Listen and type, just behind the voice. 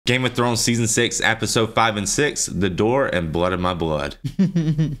Game of Thrones season 6, episode 5 and 6, The Door and Blood of My Blood.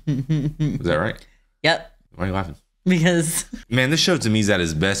 Is that right? Yep. Why are you laughing? Because man, this show to me is at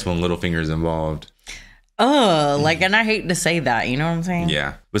its best when Littlefinger's involved. Like, and I hate to say that, you know what I'm saying?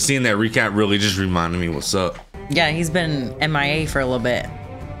 Yeah, but seeing that recap really just reminded me what's up. Yeah, he's been MIA for a little bit.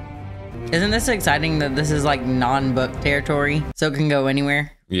 Isn't this exciting that this is like non-book territory, so it can go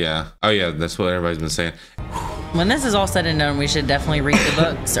anywhere? Yeah. Oh yeah, that's what everybody's been saying. When this is all said and done, we should definitely read the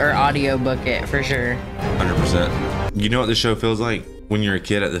books or audio book it for sure. 100%. You know what this show feels like? When you're a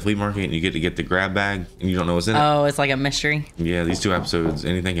kid at the flea market and you get the grab bag and you don't know what's in it. Oh, it's like a mystery. Yeah, these 2 episodes,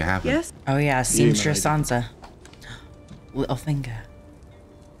 anything can happen. Yes. Oh yeah, Seamstress Sansa. Littlefinger.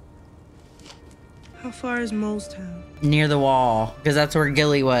 How far is Molestown? Near the wall, because that's where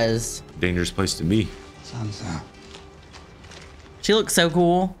Gilly was. Dangerous place to be. Sansa. She looks so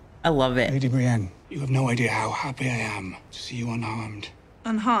cool. I love it. Lady Brienne, you have no idea how happy I am to see you unharmed.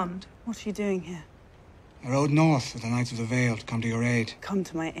 Unharmed? What are you doing here? I rode north with the Knights of the Vale to come to your aid. Come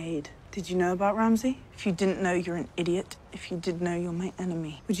to my aid. Did you know about Ramsay? If you didn't know, you're an idiot. If you did know, you're my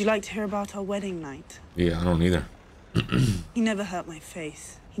enemy. Would you like to hear about our wedding night? Yeah, I don't either. He never hurt my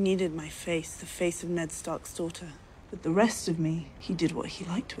face. He needed my face, the face of Ned Stark's daughter. With the rest of me, he did what he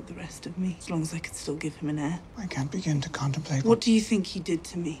liked with the rest of me, as long as I could still give him an heir. I can't begin to contemplate. What do you think he did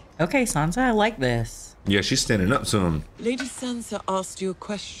to me? Okay, Sansa, I like this. Yeah, she's standing up to him. Lady Sansa asked you a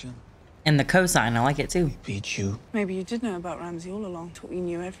question. And the cosign, I like it too. beat you? Maybe you did know about Ramsay all along, thought you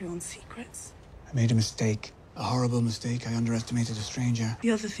knew everyone's secrets. I made a mistake. A horrible mistake. I underestimated a stranger.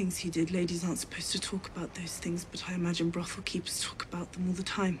 The other things he did, ladies aren't supposed to talk about those things, but I imagine brothel keepers talk about them all the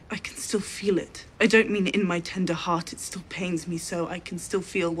time. I can still feel it. I don't mean in my tender heart, it still pains me so. I can still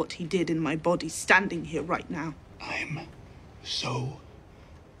feel what he did in my body, standing here right now. I'm so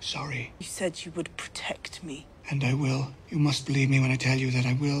sorry. You said you would protect me. And I will. You must believe me when I tell you that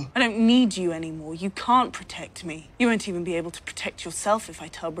I will. I don't need you anymore. You can't protect me. You won't even be able to protect yourself if I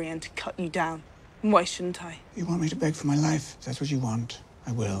tell Brienne to cut you down. Why shouldn't I? You want me to beg for my life? If that's what you want,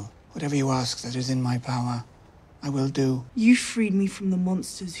 I will. Whatever you ask that is in my power, I will do. You freed me from the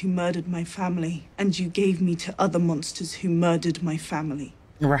monsters who murdered my family, and you gave me to other monsters who murdered my family.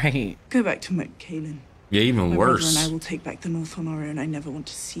 Right. Go back to Kaelin. Yeah, even My brother worse. and I will take back the North on our own. I never want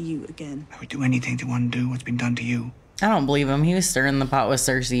to see you again. I would do anything to undo what's been done to you. I don't believe him. He was stirring the pot with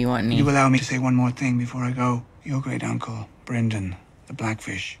Cersei, wasn't he? You allow me to say one more thing before I go. Your great uncle, Brendan, the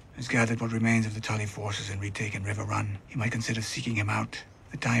Blackfish, has gathered what remains of the Tully forces and retaken River Run. You might consider seeking him out.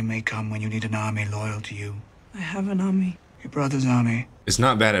 The time may come when you need an army loyal to you. I have an army. Your brother's army. It's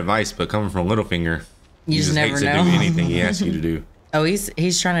not bad advice, but coming from Littlefinger, You just never hates know. to do anything he asks you to do. Oh,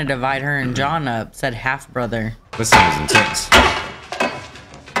 he's trying to divide her and Jon up, said half brother. This thing is intense.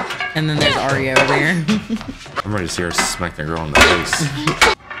 And then there's Arya over here. I'm ready to see her smack that girl in the face.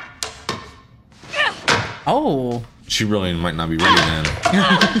 Oh. She really might not be ready then.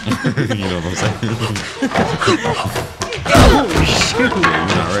 You know what I'm saying? Oh, shoot. Yeah,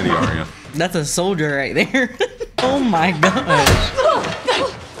 you're not ready, are you? That's a soldier right there. Oh my gosh.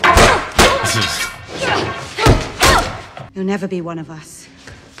 You'll never be one of us,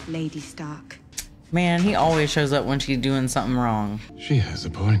 Lady Stark. Man, he always shows up when she's doing something wrong. She has a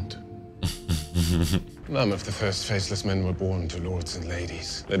point. None of the first faceless men were born to lords and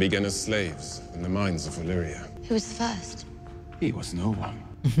ladies. They began as slaves in the mines of Valyria. Who was the first? He was no one.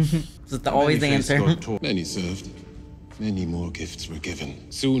 That's always the answer. Many served. Many more gifts were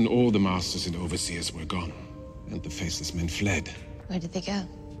given. Soon all the masters and overseers were gone, and the faceless men fled. Where did they go?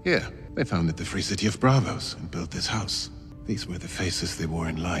 Here, they founded the free city of Bravos and built this house. These were the faces they wore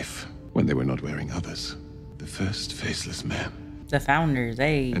in life, when they were not wearing others. The first faceless man. The founders,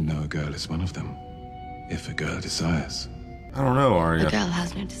 eh? And now a girl is one of them. If a girl desires. I don't know, Arya. A girl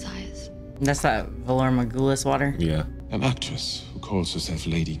has no desires. That's that Valor Magulis water. Yeah. An actress who calls herself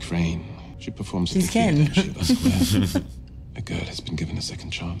Lady Crane. She performs at She's the theater Ken. in Shiva Square. A girl has been given a second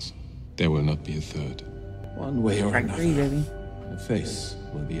chance. There will not be a third. One way or Track another, 3, baby. a face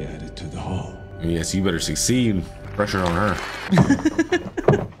will be added to the hall. Yes, you better succeed. Pressure on her.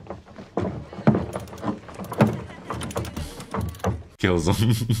 Kills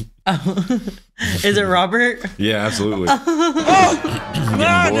him. Is it Robert? Yeah, absolutely.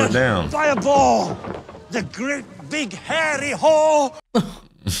 Man, Bored down. Fireball! The great big hairy whore!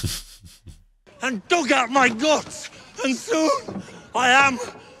 And dug out my guts! And soon I am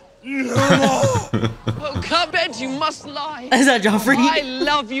no more! Well, Cuphead, you must lie. Is that Joffrey? I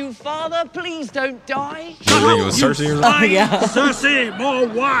love you, father. Please don't die. You think it was Cersei or something? Oh, yeah. Cersei, more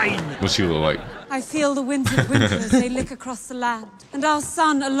wine! What's she look like? I feel the winds of winter as they lick across the land, and our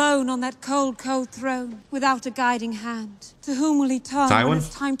son alone on that cold, cold throne, without a guiding hand. To whom will he turn when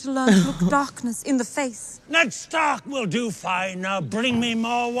it's time to learn to look darkness in the face? Ned Stark will do fine. Now bring me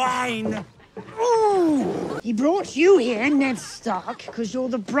more wine. Ooh! He brought you here, Ned Stark, because you're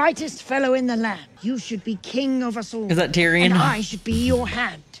the brightest fellow in the land. You should be king of us all. Is that Tyrion? And I should be your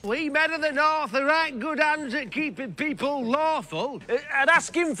hand. We men of the North are right good hands at keeping people lawful. I'd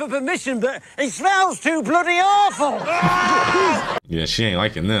ask him for permission, but it smells too bloody awful. Yeah, she ain't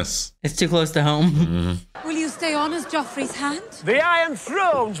liking this. It's too close to home. Mm-hmm. Will you stay on as Joffrey's hand? The Iron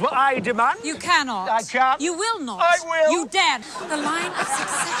Throne's what I demand. You cannot. I can't. You will not. I will. You dare. The line of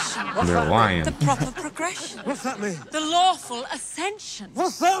succession. They're lying. The proper progression. What's that mean? The lawful ascension.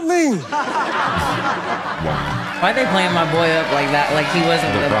 What's that mean? Wow. Why are they playing my boy up like that? Like he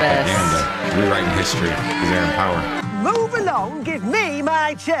wasn't the best. Rewriting history because they're in power. Move along, give me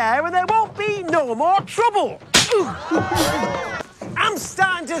my chair, and there won't be no more trouble. I'm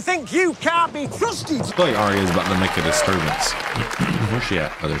starting to think you can't be trusted. I feel like Arya's about to make a disturbance. Where's she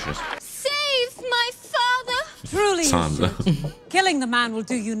at? Oh, there she is. Save my father. Truly, Sansa. killing the man will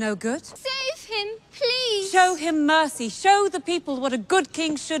do you no good. Save him, please. Show him mercy. Show the people what a good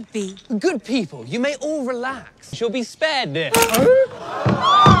king should be. Good people, you may all relax. She'll be spared this.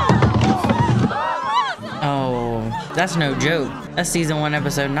 Oh, that's no joke. That's season 1,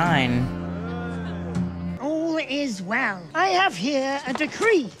 episode 9. All is well. I have here a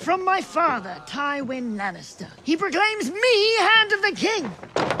decree from my father, Tywin Lannister. He proclaims me hand of the king.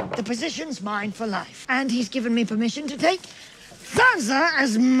 The position's mine for life, and he's given me permission to take Sansa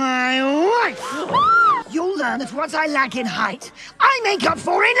as my wife. You'll learn that what I lack in height, I make up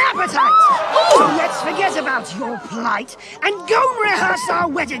for in appetite. So let's forget about your plight and go rehearse our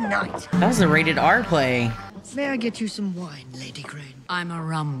wedding night. That was a rated R play. May I get you some wine, Lady Crane? I'm a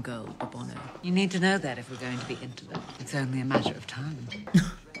rum girl, Bobono. You need to know that if we're going to be intimate. It's only a matter of time.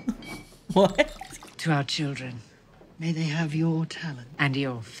 What? To our children, may they have your talent and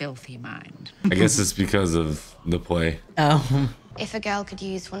your filthy mind. I guess it's because of the play. Oh. If a girl could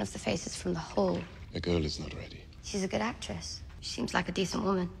use one of the faces from the Hall. The girl is not ready. She's a good actress. She seems like a decent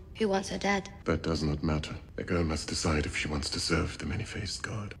woman. Who wants her dead? That does not matter. The girl must decide if she wants to serve the many-faced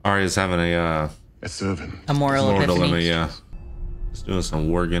god. Arya's having a servant. A moral epiphany. dilemma, yeah. Just doing some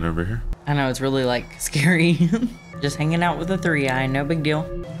warging over here. I know, it's really like scary. Just hanging out with a 3-eye, no big deal.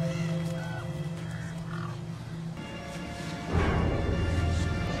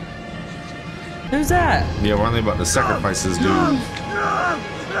 Who's that? Yeah, why are they about to sacrifice this dude? Ow!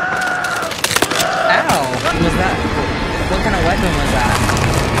 Was that? What kind of weapon was that?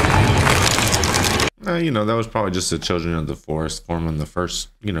 You know, that was probably just the children of the forest forming the first,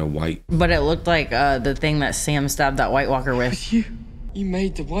 white. But it looked like the thing that Sam stabbed that White Walker with. You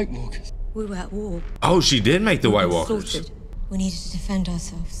made the White Walkers. We were at war. Oh, she did make the White Walkers. Slaughtered. We needed to defend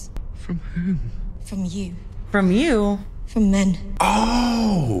ourselves. From whom? From you. From you? From men.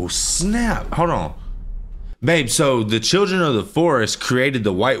 Oh, snap. Hold on. Babe, so the children of the forest created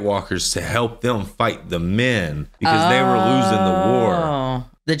the White Walkers to help them fight the men because they were losing the war.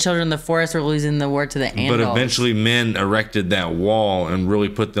 The children of the forest were losing the war to the Andals. But eventually men erected that wall and really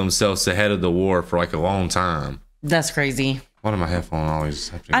put themselves ahead of the war for like a long time. That's crazy. Why do my headphone always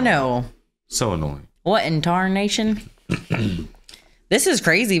have to go? I know. So annoying. What in tarnation? This is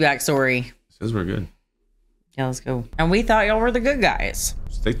crazy backstory. Says we're good. Yeah, let's go. And we thought y'all were the good guys.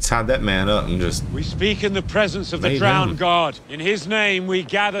 They tied that man up and just... We speak in the presence of the drowned god. In his name, we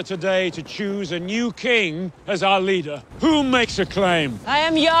gather today to choose a new king as our leader. Who makes a claim? I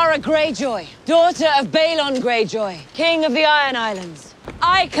am Yara Greyjoy, daughter of Balon Greyjoy, king of the Iron Islands.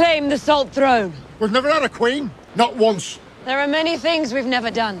 I claim the Salt Throne. We've never had a queen. Not once. There are many things we've never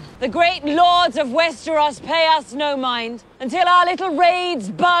done. The great lords of Westeros pay us no mind, until our little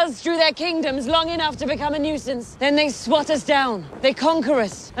raids buzz through their kingdoms long enough to become a nuisance. Then they swat us down, they conquer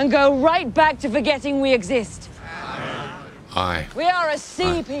us, and go right back to forgetting we exist. Aye. We are a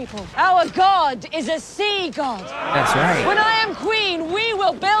sea people. Our god is a sea god. That's right. When I am queen, we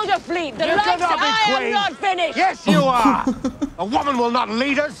will build a fleet that likes I am not finished. Yes, you are. A woman will not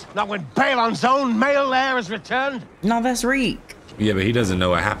lead us, not when Balon's own male heir is returned. No, that's Reek. Yeah, but he doesn't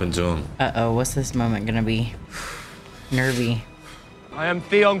know what happened to him. Uh-oh, what's this moment gonna be? Nervy. I am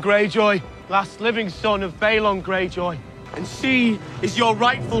Theon Greyjoy, last living son of Balon Greyjoy. And she is your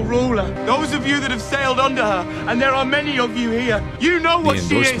rightful ruler. Those of you that have sailed under her, and there are many of you here, you know what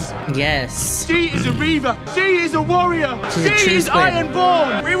she is. Yes. She is a reaver. She is a warrior. She's a She is true squid.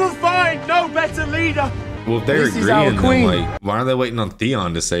 Ironborn. We will find no better leader. Well, if they're agreeing, then like, why are they waiting on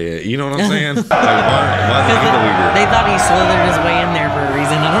Theon to say it? You know what I'm saying? Like, why they thought he slithered his way in there for a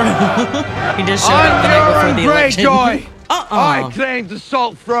reason. I don't know. He just showed up the night before the election. I claim the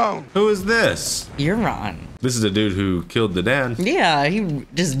Salt Throne. Who is this? Euron. This is the dude who killed the dad. Yeah, he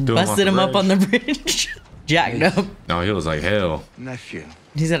just busted him up on the bridge. Jacked up. No, he was like hell. Nephew.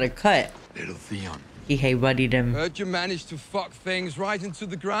 He's at a cut. Little Theon. He hey-buddied him. Heard you managed to fuck things right into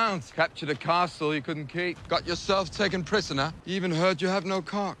the ground. Captured a castle you couldn't keep. Got yourself taken prisoner. Even heard you have no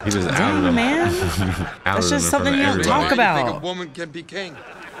cock. He just outed him. Man. That's just something you don't talk about. Think a woman can be king.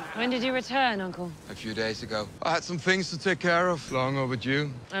 When did you return, Uncle? A few days ago. I had some things to take care of. Long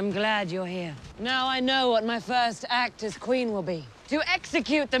overdue. I'm glad you're here. Now I know what my first act as queen will be. To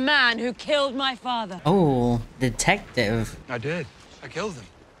execute the man who killed my father. Oh, detective. I did. I killed him.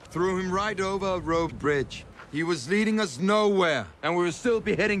 Threw him right over a rope bridge. He was leading us nowhere, and we would still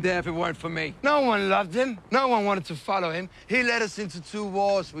be heading there if it weren't for me. No one loved him. No one wanted to follow him. He led us into 2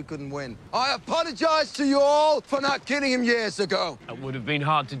 wars we couldn't win. I apologize to you all for not killing him years ago. That would have been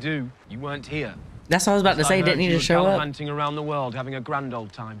hard to do. You weren't here. That's what I was about to say. Didn't he just show up? Hunting around the world, having a grand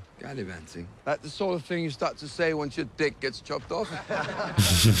old time. Gallivanting. That's the sort of thing you start to say once your dick gets chopped off. But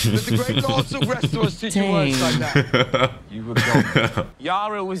the great lords of Westeros teach you words like that. You were gone.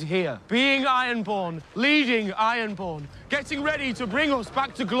 Yara was here, being Ironborn, leading Ironborn, getting ready to bring us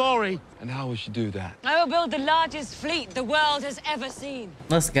back to glory. And how will she do that? I will build the largest fleet the world has ever seen.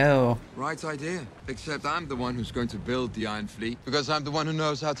 Let's go. Right idea. Except I'm the one who's going to build the Iron Fleet because I'm the one who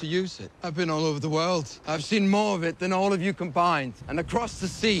knows how to use it. I've been all over the world. I've seen more of it than all of you combined. And across the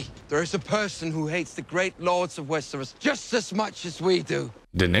sea, there is a person who hates the great lords of Westeros just as much as we do.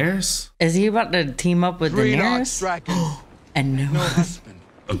 Daenerys? Is he about to team up with Daenerys? Dragons. And no husband.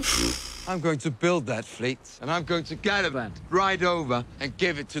 I'm going to build that fleet, and I'm going to gallivant right over and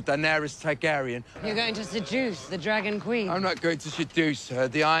give it to Daenerys Targaryen. You're going to seduce the Dragon Queen. I'm not going to seduce her.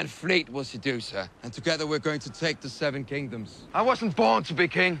 The Iron Fleet will seduce her. And together we're going to take the 7 kingdoms. I wasn't born to be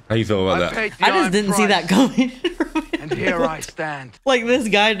king. How you feel about that? I just didn't see that coming. And here I stand. Like, this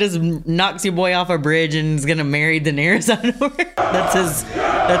guy just knocks your boy off a bridge and is gonna marry Daenerys out of nowhere. That's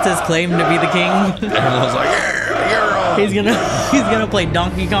his claim to be the king. Everyone's like, yeah, he's gonna play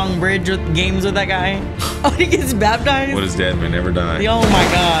Donkey Kong Bridge games with that guy. Oh, he gets baptized. What is dead may never die. Oh my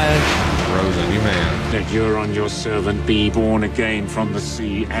god. Rose a new man. Let Euron, your servant, be born again from the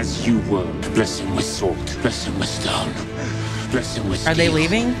sea as you were. Bless him with salt. Bless him with stone. Bless him with Are they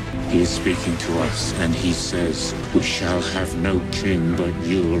leaving? He is speaking to us, and he says, we shall have no king but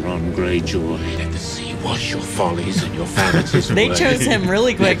Euron Greyjoy. Let the sea wash your follies and your vanities away. They chose him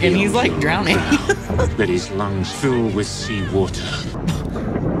really quick, and he's like drowning. Let his lungs fill with sea water.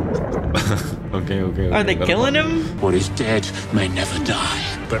 Okay. Are they killing him? What is dead may never die,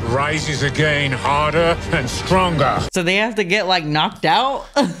 but rises again harder and stronger. So they have to get like knocked out?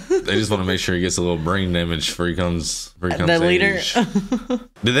 They just want to make sure he gets a little brain damage before he comes the leader.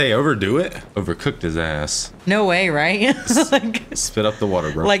 Did they overdo it? Overcooked his ass. No way, right? Like, spit up the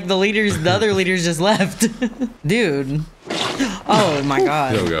water, bro. Like the other leaders just left. Dude. Oh my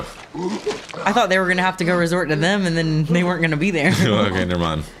god. There we go. I thought they were gonna have to go resort to them, and then they weren't gonna be there. Okay, never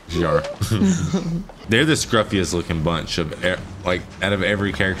mind. Yar. They're the scruffiest looking bunch of like out of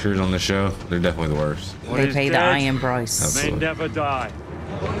every character on the show. They're definitely the worst. They pay the iron price. Absolutely. They never die.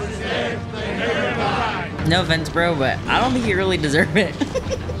 No offense, bro, but I don't think you really deserve it.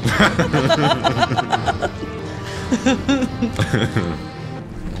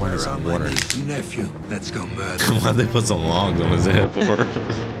 Why is that water? Nephew, let's go murder. Why'd they put some logs on his head for?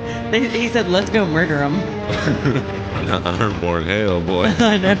 He said, let's go murder him. Ironborn hell, boy.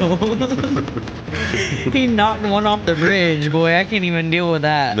 I know. He knocked one off the bridge, boy. I can't even deal with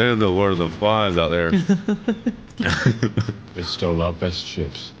that. They're the Lord of the Flies out there. They stole our best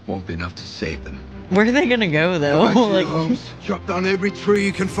ships. Won't be enough to save them. Where are they gonna go, though? Like, chop down every tree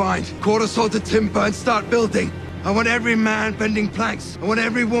you can find. Quarter salted timber and start building. I want every man bending planks. I want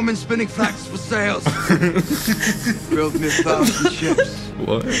every woman spinning flax for sails. Build me 1,000 ships.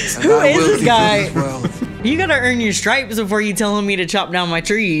 What? Who is this guy? You gotta earn your stripes before you telling me to chop down my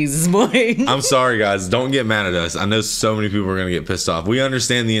trees, boy. I'm sorry, guys. Don't get mad at us. I know so many people are gonna get pissed off. We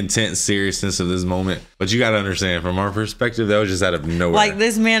understand the intent and seriousness of this moment, but you gotta understand from our perspective, that was just out of nowhere. Like,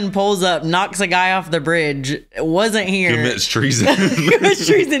 this man pulls up, knocks a guy off the bridge, wasn't here. Commits treason. Commits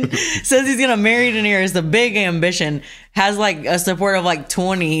treason. Says he's gonna marry Daenerys, the big ambition, has like a support of like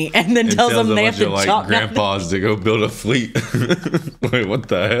 20 and then tells them they have to chop grandpas to go build a fleet. Wait, what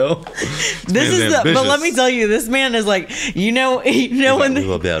the hell? This is but let me tell you, this man is like, when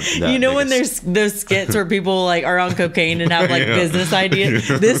there's those skits where people like are on cocaine and have like business ideas.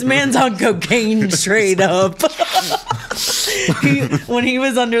 This man's on cocaine straight up. When he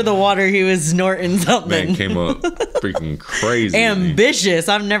was under the water, he was snorting something. Man came up freaking crazy. Ambitious.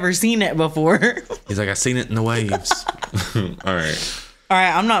 I've never seen it before. He's like, I seen it in the waves. All right.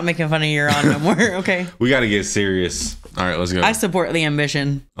 I'm not making fun of your on no more. Okay. We got to get serious. All right, let's go. I support the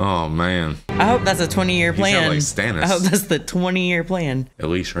ambition. Oh, man. I hope that's a 20-year plan. Like Stannis. I hope that's the 20-year plan. At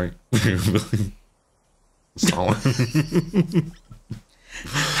least, right? Solid.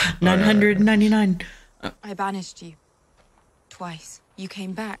 999. I banished you. Twice. You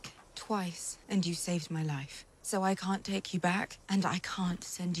came back. Twice. And you saved my life. So I can't take you back, and I can't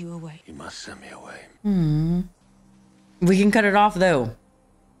send you away. You must send me away. We can cut it off, though.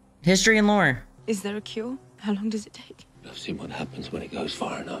 History and lore. Is there a cure? How long does it take? I've seen what happens when it goes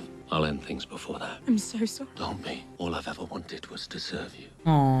far enough. I'll end things before that. I'm so sorry. Don't be. All I've ever wanted was to serve you.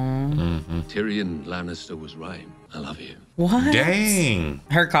 Aww. Tyrion Lannister was right. I love you. What? Dang.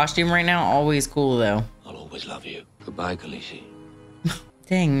 Her costume right now, always cool, though. I'll always love you. Goodbye, Khaleesi.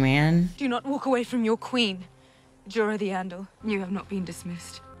 Dang, man. Do not walk away from your queen. Jorah the Andal, you have not been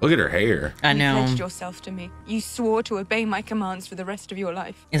dismissed. Look at her hair. I know. You pledged yourself to me. You swore to obey my commands for the rest of your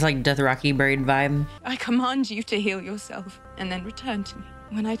life. It's like Dothraki braid vibe. I command you to heal yourself and then return to me.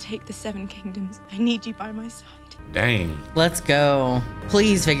 When I take the 7 kingdoms, I need you by my side. Dang. Let's go.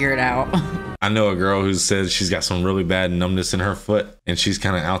 Please figure it out. I know a girl who says she's got some really bad numbness in her foot and she's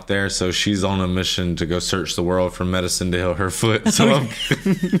kind of out there. So she's on a mission to go search the world for medicine to heal her foot. So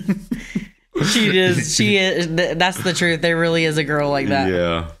She is. That's the truth. There really is a girl like that.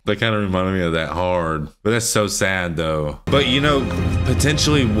 Yeah. That kind of reminded me of that hard. But that's so sad, though. But,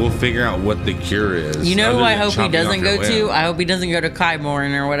 potentially we'll figure out what the cure is. You know who I hope he doesn't go to? I hope he doesn't go to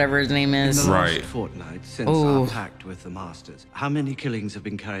Kyborn or whatever his name is. In the last fortnight, since our pact with the Masters, how many killings have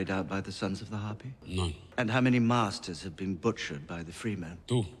been carried out by the Sons of the Harpy? None. And how many Masters have been butchered by the Freemen?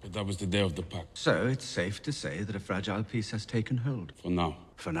 2, but that was the day of the pact. So it's safe to say that a fragile peace has taken hold. For now.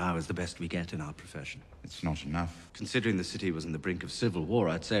 For now is the best we get in our profession. It's not enough. Considering the city was on the brink of civil war,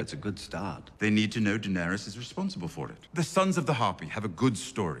 I'd say it's a good start. They need to know Daenerys is responsible for it. The Sons of the Harpy have a good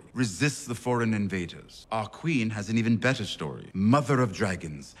story. Resist the foreign invaders. Our queen has an even better story. Mother of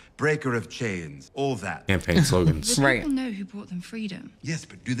dragons, breaker of chains, all that. Campaign slogans. Do people know who brought them freedom? Yes,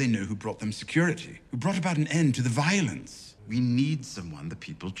 but do they know who brought them security? Who brought about an end to the violence? We need someone the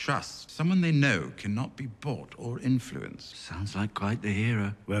people trust. Someone they know cannot be bought or influenced. Sounds like quite the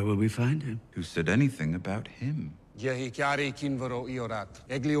hero. Where will we find him? Who said anything about him? Kinvaro iorat.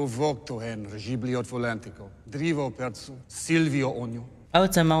 Eglio vocto hen regibliot volentico. Drivo perzu. Silvio onio. Oh,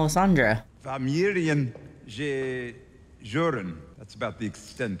 it's a Melisandre. Vamirian je Joran. That's about the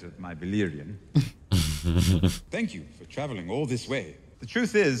extent of my Valyrian. Thank you for traveling all this way. The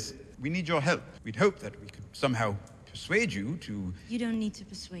truth is, we need your help. We'd hope that we could somehow persuade you to... You don't need to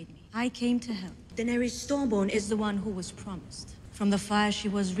persuade me. I came to help. Daenerys Stormborn is the one who was promised. From the fire she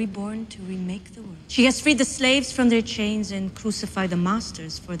was reborn to remake the world. She has freed the slaves from their chains and crucified the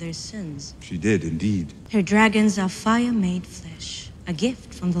masters for their sins. She did, indeed. Her dragons are fire-made flesh, a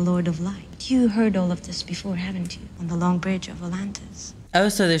gift from the Lord of Light. You heard all of this before, haven't you? On the Long Bridge of Atlantis. Oh,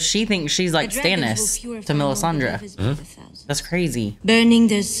 so she thinks she's like Stannis to Melisandre. That's crazy. Burning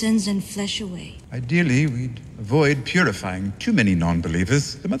their sins and flesh away. Ideally, we'd avoid purifying too many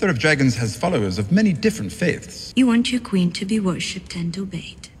non-believers. The Mother of Dragons has followers of many different faiths. You want your queen to be worshipped and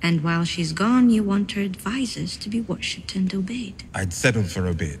obeyed. And while she's gone, you want her advisors to be worshipped and obeyed. I'd settle for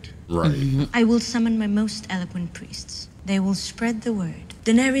obeyed. Right. I will summon my most eloquent priests. They will spread the word.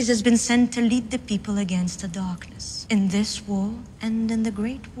 Daenerys has been sent to lead the people against the darkness. In this war, and in the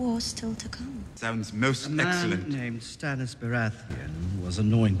great war still to come. Sounds most excellent. A man named Stannis Baratheon was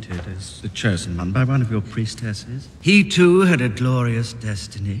anointed as the chosen one by one of your priestesses. He too had a glorious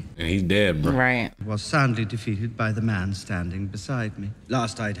destiny. And he's dead, bro. Right. Was soundly defeated by the man standing beside me.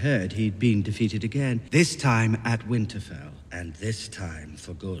 Last I'd heard, he'd been defeated again. This time at Winterfell. And this time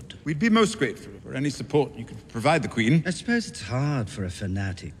for good. We'd be most grateful for any support you could provide the Queen. I suppose it's hard for a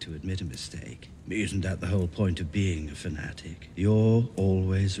fanatic to admit a mistake. Isn't that the whole point of being a fanatic? You're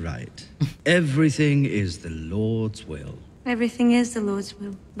always right. Everything is the Lord's will. Everything is the Lord's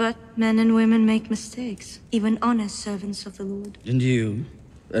will. But men and women make mistakes. Even honest servants of the Lord. And you?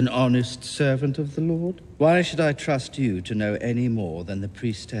 An honest servant of the Lord? Why should I trust you to know any more than the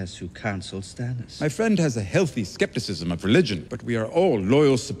priestess who counseled Stannis? My friend has a healthy skepticism of religion, but we are all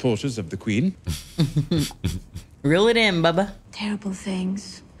loyal supporters of the Queen. Reel it in, Bubba. Terrible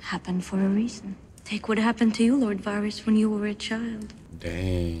things happen for a reason. Take what happened to you, Lord Varys, when you were a child.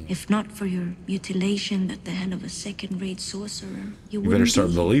 Dang. If not for your mutilation at the hand of a second-rate sorcerer, you better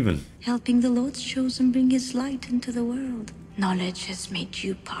start believing. Helping the Lord's chosen bring his light into the world. Knowledge has made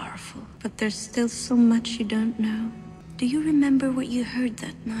you powerful, but there's still so much you don't know. Do you remember what you heard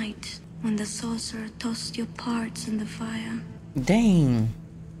that night when the sorcerer tossed your parts in the fire? Dang.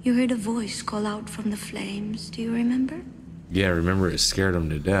 You heard a voice call out from the flames. Do you remember? Yeah, I remember it scared him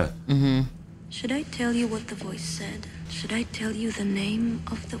to death. Mm-hmm. Should I tell you what the voice said? Should I tell you the name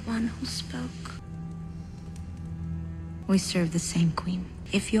of the one who spoke? We serve the same queen.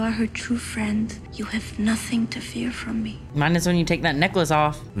 If you are her true friend, you have nothing to fear from me. Minus when you take that necklace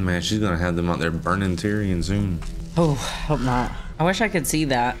off. Man, she's gonna have them out there burning Tyrion soon. Oh, hope not. I wish I could see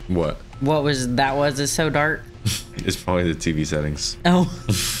that. What? What was that? Was it so dark? It's probably the TV settings. Oh.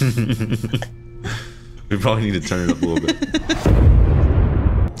 We probably need to turn it up a little bit.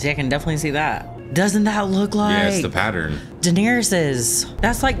 See, I can definitely see that. Doesn't that look like? Yeah, it's the pattern. Daenerys's.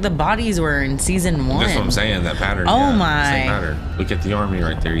 That's like the bodies were in season 1. That's what I'm saying, that pattern. Oh yeah, my. Same pattern. Look at the army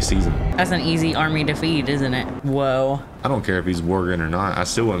right there, he sees them. That's an easy army to feed, isn't it? Whoa. I don't care if he's warging or not. I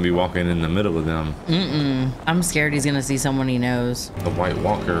still wouldn't be walking in the middle of them. I'm scared he's gonna see someone he knows. The White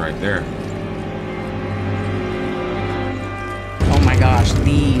Walker right there. Oh my gosh,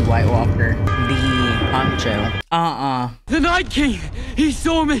 the White Walker. The honcho. The Night King! He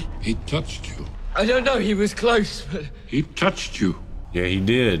saw me! He touched you. I don't know, he was close, but... He touched you. Yeah, he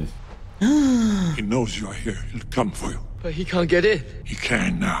did. He knows you're here. He'll come for you. But he can't get in. He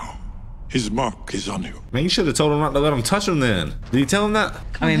can now. His mark is on you. Man, you should have told him not to let him touch him then. Did he tell him that?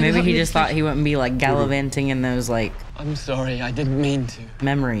 I mean, maybe he just thought he wouldn't be like gallivanting in those like... I'm sorry, I didn't mean to.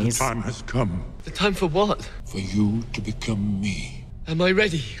 Memories. The time has come. The time for what? For you to become me. Am I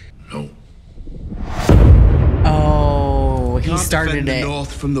ready? No. Oh, he started defend it. The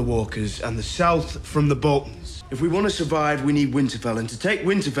north from the Walkers and the south from the Boltons. If we want to survive, we need Winterfell, and to take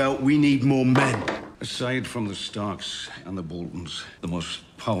Winterfell, we need more men. Aside from the Starks and the Boltons, the most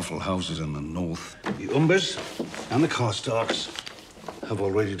powerful houses in the north, the Umbers and the Karstarks have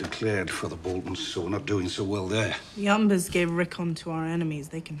already declared for the Boltons, so we're not doing so well there. The Umbers gave Rickon to our enemies.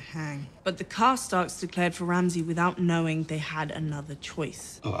 They can hang. But the Karstarks declared for Ramsay without knowing they had another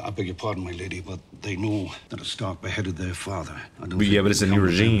choice. Oh, I beg your pardon, my lady, but they know that a Stark beheaded their father. But yeah, but it's a new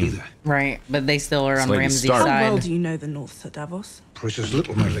regime. Right, but they still are on Lady Ramsay's Stark. side. How well do you know the North, Sir Davos? Precious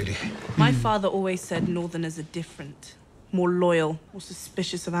little, my lady. My father always said Northerners are different. More loyal, more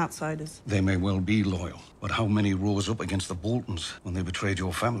suspicious of outsiders. They may well be loyal, but how many rose up against the Boltons when they betrayed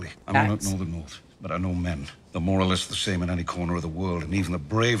your family? I may not know the North, but I know men. They're more or less the same in any corner of the world, and even the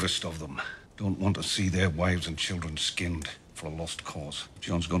bravest of them don't want to see their wives and children skinned for a lost cause.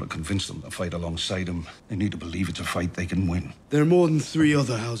 John's going to convince them to fight alongside him. They need to believe it's a fight they can win. There are more than 3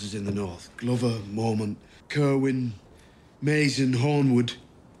 other houses in the north. Glover, Mormont, Kerwin, Mason, Hornwood.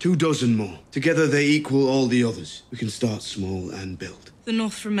 24 more. Together they equal all the others. We can start small and build. The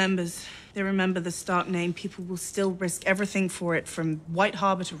North remembers. They remember the Stark name. People will still risk everything for it, from White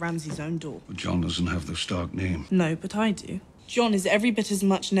Harbor to Ramsay's own door. But John doesn't have the Stark name. No, but I do. John is every bit as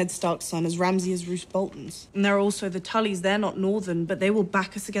much Ned Stark's son as Ramsay is Roose Bolton's. And there are also the Tullys. They're not Northern, but they will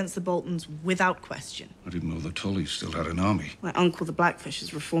back us against the Boltons without question. I didn't know the Tullys still had an army. My uncle, the Blackfish,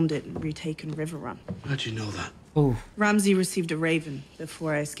 has reformed it and retaken River Run. How'd you know that? Ooh. Ramsay received a raven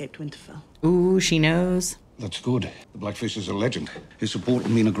before I escaped Winterfell. Ooh, she knows. That's good. The Blackfish is a legend. His support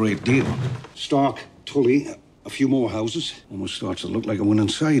will mean a great deal. Stark, Tully, a few more houses. Almost starts to look like a winning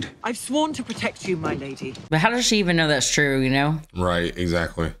side. I've sworn to protect you, my lady. But how does she even know that's true, you know? Right,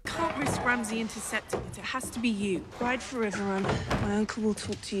 exactly. Can't risk Ramsay intercepting it. It has to be you. Ride for River Run. My uncle will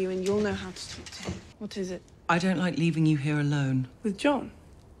talk to you and you'll know how to talk to him. What is it? I don't like leaving you here alone. With John?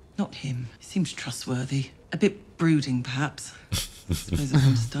 Not him. He seems trustworthy. A bit brooding, perhaps. I suppose it's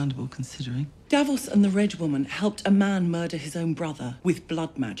understandable, considering. Davos and the Red Woman helped a man murder his own brother with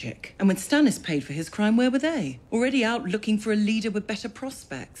blood magic. And when Stannis paid for his crime, where were they? Already out looking for a leader with better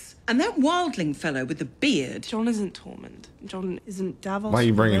prospects. And that wildling fellow with the beard... John isn't Tormund. John isn't Davos. Why are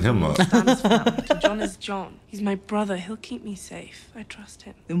you bringing him up? John is John. He's my brother. He'll keep me safe. I trust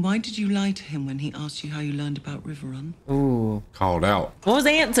him. Then why did you lie to him when he asked you how you learned about River Run? Ooh. Called out. What was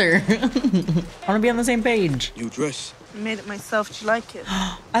the answer? I want to be on the same page. New dress. I made it myself. Do you like it?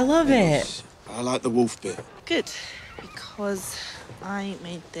 I love it. I like the wolf bit. Good. Because I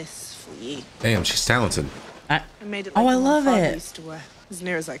made this for you. Damn, she's talented. I made it like I the one love Father it. used to wear. As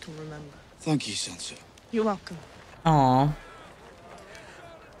near as I can remember. Thank you, Sansa. You're welcome. Aw.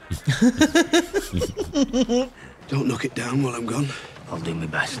 Don't knock it down while I'm gone. I'll do my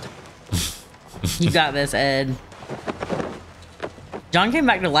best. You got this, Ed. John came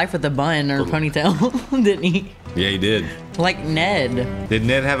back to life with a bun or a ponytail, didn't he? Yeah, he did. Like Ned. Did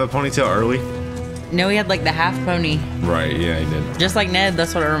Ned have a ponytail early? No, he had like the half pony. Right, yeah, he did. Just like Ned,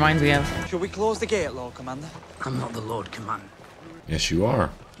 that's what it reminds me of. Shall we close the gate, Lord Commander? I'm not the Lord Commander. Yes, you are.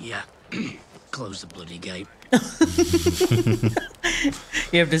 Yeah. Close the bloody gate.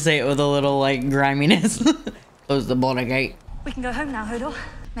 You have to say it with a little like griminess. Close the bloody gate. We can go home now, Hodor.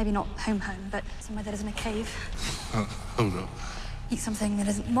 Maybe not home, but somewhere that isn't a cave. Hodor. Eat something that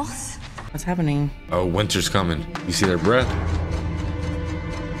isn't moss. What's happening? Oh, winter's coming. You see their breath?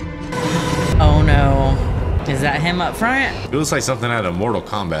 Oh no. Is that him up front? It looks like something out of Mortal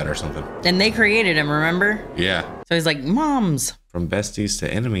Kombat or something. And they created him, remember? Yeah. So he's like, moms. From besties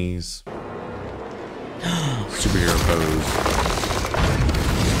to enemies. Superhero pose.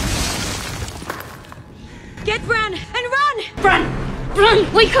 Get Bran and run!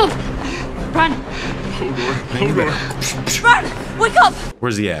 Bran, wake up! Bran. Hodor. Bran, wake up!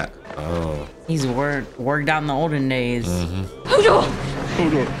 Where's he at? Oh. He's worked out in the olden days. Hodor!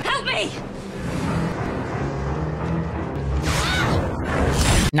 Hodor. Help me!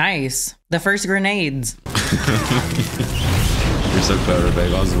 Nice. The first grenades. You're so clever,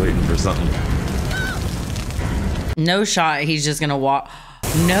 babe. I was waiting for something. No shot. He's just gonna walk.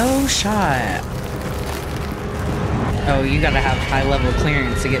 No shot. Oh, you gotta have high level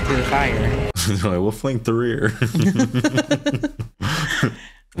clearance to get through the fire. Like, we'll flank the rear.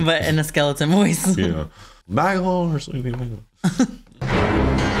 But in a skeleton voice. Yeah. Bagel or something.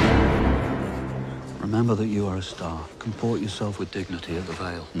 Remember that you are a star. Comport yourself with dignity at the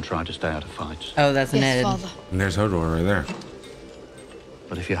Vale and try to stay out of fights. Oh, that's Ned. Father. And there's Hodor right there.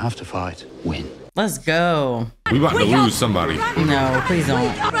 But if you have to fight, win. Let's go. We about to lose somebody. No, please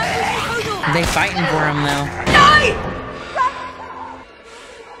don't. They fighting for him though.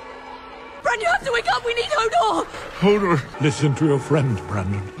 Bran, you have to wake up. We need Hodor. Hodor, listen to your friend,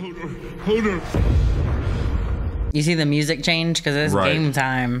 Brandon. Hodor. You see the music change because it's Right. game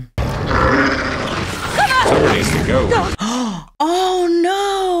time. Somewhere needs to go. Oh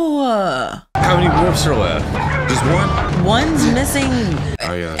no! How many wolves are left? Just one? One's missing.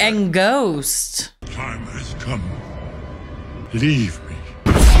 Oh yeah. And Ghost. Time has come. Leave me.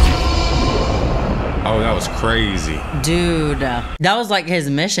 Oh, that was crazy. Dude, that was like his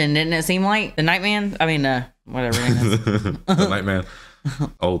mission, didn't it seem like? The Nightman? I mean, whatever it is. The Nightman.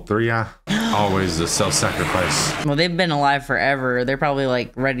 Old 3-Eye. Always a self-sacrifice. Well, they've been alive forever. They're probably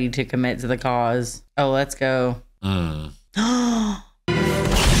like ready to commit to the cause. Oh, let's go.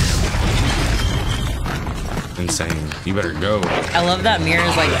 Insane. You better go. I love that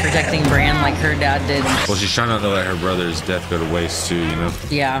Mira's like protecting Bran like her dad did. Well, she's trying not to let her brother's death go to waste too, you know?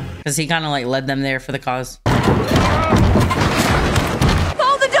 Yeah, because he kind of like led them there for the cause. Hold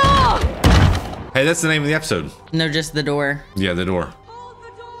the door! Hey, that's the name of the episode. No, just the door. Yeah, the door.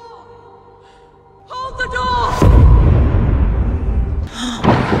 Hold the door!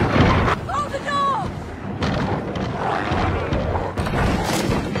 Hold the door!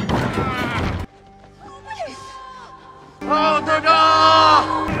 Hold the door!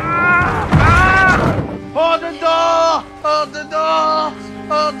 Hold the door! Hold the door!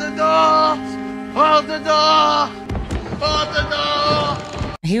 Hold the door! Hold the door! Hold the door!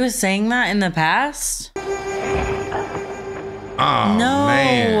 He was saying that in the past? Oh, no.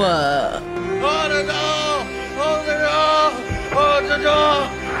 Man. Hold the door! Hold the door! Hold the door!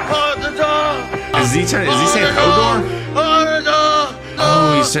 Hold the door! Is he saying Hodor? Hold the door!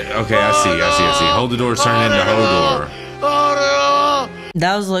 Oh, he's saying, okay, I see. Hold the door turned into Hodor.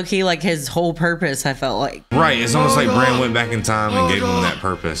 That was low-key like his whole purpose, I felt like. Right, it's almost like Bran went back in time and gave him that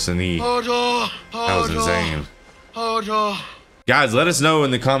purpose, and that was insane. Guys, let us know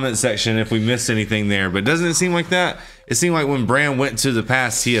in the comment section if we missed anything there, but doesn't it seem like that? It seemed like when Bran went to the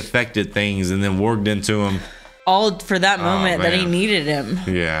past, he affected things and then warged into him. All for that moment that he needed him.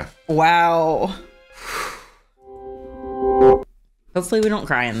 Yeah. Wow. Hopefully we don't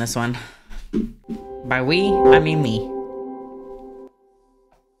cry in this one. By we, I mean me.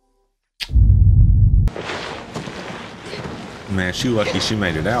 Man, she lucky she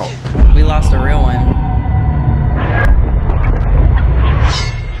made it out. We lost a real one.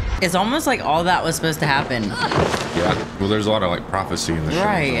 It's almost like all that was supposed to happen. Yeah. Well, there's a lot of like prophecy in the show.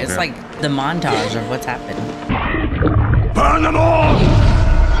 Right. It's like the montage of what's happened. Burn them all!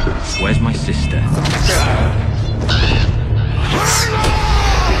 Where's my sister?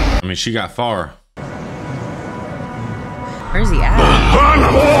 I mean, she got far. Where's he at?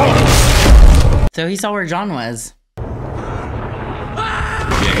 So he saw where John was.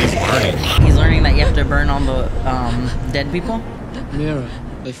 Yeah, he's learning. He's learning that you have to burn all the dead people. Mira,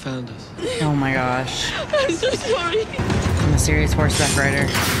 they found us. Oh my gosh. I'm so sorry. I'm mysterious horseback rider.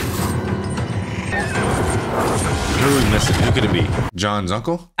 Who are we missing? Who could it be? John's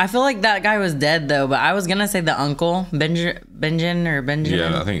uncle? I feel like that guy was dead though, but I was gonna say the uncle, Benjamin.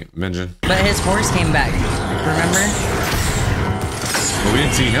 Yeah, I think Benjamin. But his horse came back. Remember? Well, we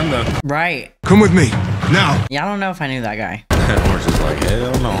didn't see him though. Right. Come with me now. Yeah, I don't know if I knew that guy. That horse is like,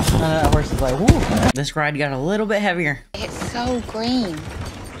 hell no. That horse is like, whoo. This ride got a little bit heavier. It's so green.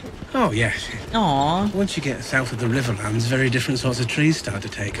 Oh, yes. Aww. Once you get south of the Riverlands, very different sorts of trees start to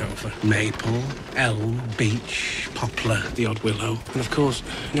take over. Maple, elm, beech, poplar, the odd willow. And of course,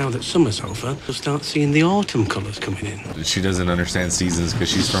 now that summer's over, you'll start seeing the autumn colours coming in. She doesn't understand seasons because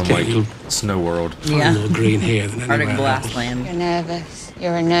she's from like Snow World. Yeah. More green here than anywhere Arctic Blast Land. You're nervous.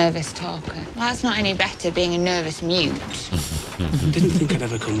 You're a nervous talker. Well, that's not any better being a nervous mute. Didn't think I'd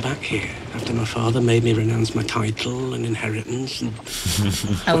ever come back here after my father made me renounce my title and inheritance. And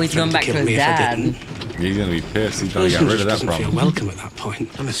oh, he's going back to his dad. He's gonna be pissed. He's probably got rid of that problem. Feel welcome at that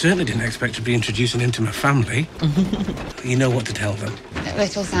point. And I certainly didn't expect to be introducing him to my family. You know what to tell them. That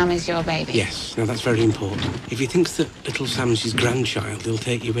little Sam is your baby. Yes, now that's very important. If he thinks that little Sam's his grandchild, he'll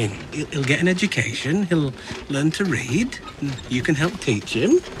take you in. He'll get an education. He'll learn to read. And you can help teach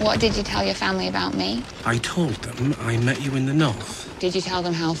him. What did you tell your family about me? I told them I met you in the north. Did you tell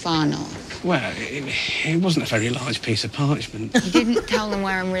them how far north? Well, it wasn't a very large piece of parchment. You didn't tell them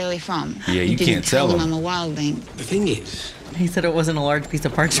where I'm really from. Yeah, you can't tell them. I'm a wildling. The thing is... He said it wasn't a large piece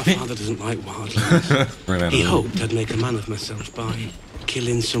of parchment. My father doesn't like wildlings. He hoped I'd make a man of myself by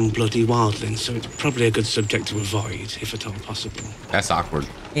killing some bloody wildling, so it's probably a good subject to avoid, if at all possible. That's awkward.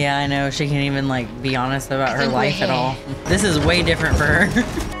 Yeah, I know. She can't even, like, be honest about her life at all. This is way different for her.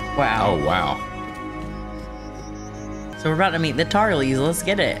 Wow. Oh, wow. So we're about to meet the Tarleys. Let's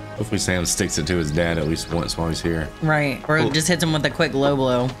get it. Hopefully Sam sticks it to his dad at least once while he's here. Right. Or just hits him with a quick low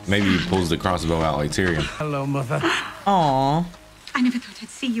blow. Maybe he pulls the crossbow out like Tyrion. Hello, Mother. Aww. I never thought I'd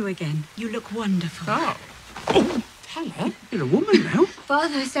see you again. You look wonderful. Oh, tell her. You're a woman now.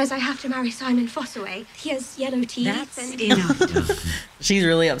 Father says I have to marry Simon Fossaway. He has yellow teeth. That's enough. She's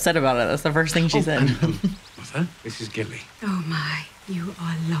really upset about it. That's the first thing she said. Mother, this is Gilly. Oh, my. You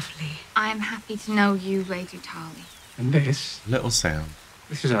are lovely. I'm happy to know you, Lady Tarley. And this? Little Sam.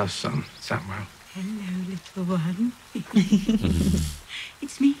 This is our son, Samuel. Hello, little one.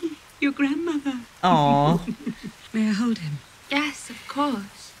 It's me, your grandmother. Aww. May I hold him? Yes, of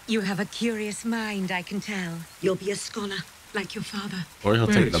course. You have a curious mind, I can tell. You'll be a scholar, like your father. Or he'll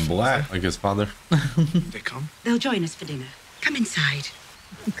take the black, like his father. They come? They'll join us for dinner. Come inside.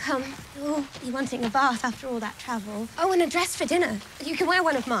 Come. You'll be wanting a bath after all that travel. Oh, and a dress for dinner. You can wear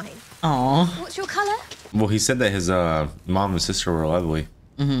one of mine. Aww. What's your colour? Well, he said that his mom and sister were lovely.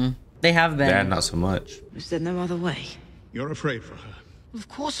 Mm-hmm. They have been. Dad, not so much. Is there no other way? You're afraid for her. Of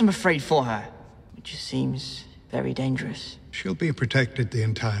course I'm afraid for her. It just seems very dangerous. She'll be protected the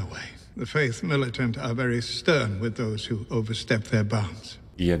entire way. The faith militant are very stern with those who overstep their bounds.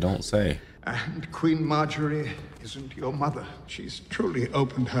 Yeah, don't say. And Queen Marjorie isn't your mother. She's truly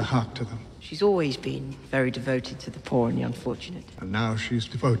opened her heart to them. She's always been very devoted to the poor and the unfortunate. And now she's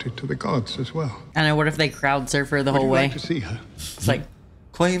devoted to the gods as well. I know. What if they crowd surf her the whole way? Like to see her. It's like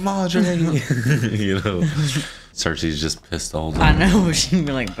Queen Marjorie. You know, Cersei's just pissed all the I time. know. She'd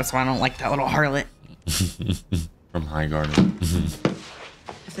be like, "That's why I don't like that little harlot." From Highgarden.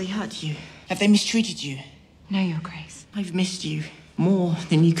 Have they hurt you? Have they mistreated you? No, Your Grace. I've missed you more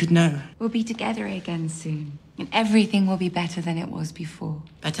than you could know. We'll be together again soon, and everything will be better than it was before.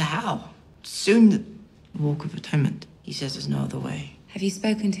 Better how? Soon the Walk of Atonement. He says there's no other way. Have you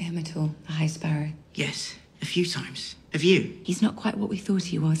spoken to him at all, the High Sparrow? Yes, a few times. Have you? He's not quite what we thought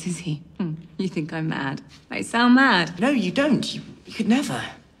he was, is he? You think I'm mad? I sound mad. No, you don't. You could never.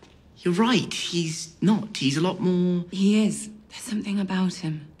 You're right. He's not. He's a lot more... He is. There's something about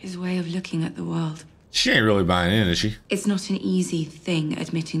him. His way of looking at the world. She ain't really buying in, is she? It's not an easy thing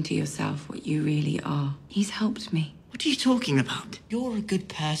admitting to yourself what you really are. He's helped me. What are you talking about? You're a good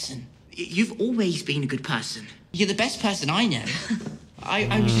person. You've always been a good person. You're the best person I know.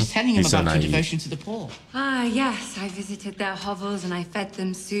 I was just telling him about your devotion to the poor. Ah, yes. I visited their hovels and I fed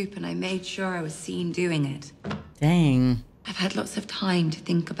them soup and I made sure I was seen doing it. Dang. I've had lots of time to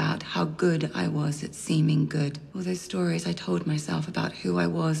think about how good I was at seeming good. All those stories I told myself about who I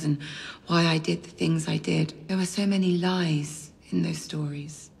was and why I did the things I did. There were so many lies in those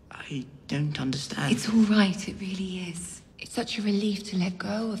stories. I don't understand. It's all right, it really is. It's such a relief to let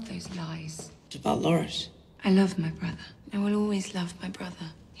go of those lies. It's about Loris. I love my brother. I will always love my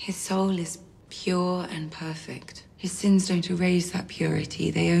brother. His soul is pure and perfect. His sins don't erase that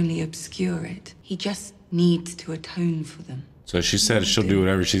purity, they only obscure it. He just needs to atone for them. So she said she'll do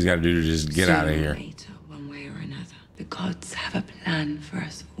whatever she's got to do to just get out of here. Later, one way or another. The gods have a plan for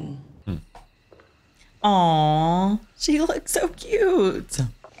us all. Aww, she looks so cute.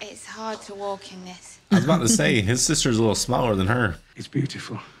 It's hard to walk in this. I was about to say, his sister's a little smaller than her. It's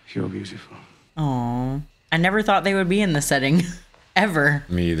beautiful. You're beautiful. Aww. I never thought they would be in this setting. Ever.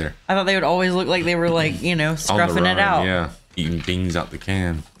 Me either. I thought they would always look like they were like, you know, scruffing it out. Yeah, eating beans out the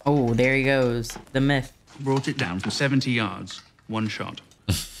can. Oh, there he goes. The myth. Brought it down from 70 yards. One shot.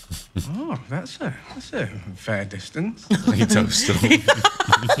 Oh, that's a fair distance. He toasted him.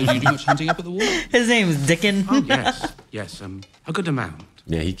 So you do much hunting up at the wall? His name's Dickin. Oh, yes. Yes, a good amount.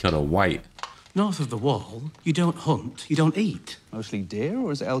 Yeah, he killed a white. North of the wall, you don't hunt, you don't eat. Mostly deer,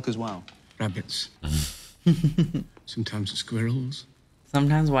 or is it elk as well? Rabbits. Sometimes squirrels.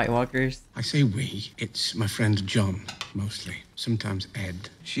 Sometimes White Walkers. I say we. It's my friend John, mostly. Sometimes Ed.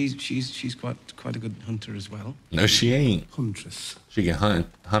 She's quite a good hunter as well. No, she ain't. Huntress. She can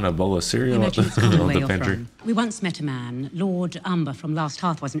hunt a bowl of cereal You at the, mentioned where the you're pantry. from. We once met a man, Lord Umber from Last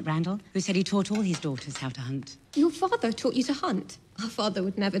Hearth, wasn't it, Randall? Who said he taught all his daughters how to hunt. Your father taught you to hunt? Our father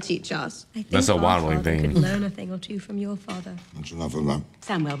would never teach us. I think That's a waddling thing. could learn a thing or two from your father. That's enough of that.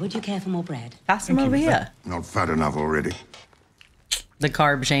 Samuel, would you care for more bread? Pass him over here. Not fat enough already. The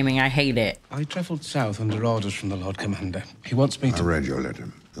carb shaming, I hate it. I travelled south under orders from the Lord Commander. He wants me to... I read your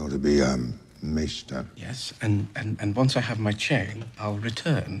letter. You're to be, Maester. Yes, and once I have my chain, I'll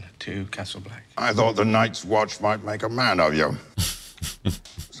return to Castle Black. I thought the Night's Watch might make a man of you.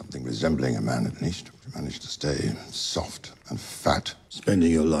 Something resembling a man, at least. You managed to stay soft and fat.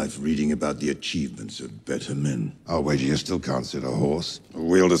 Spending your life reading about the achievements of better men. I'll wager you still can't sit a horse, or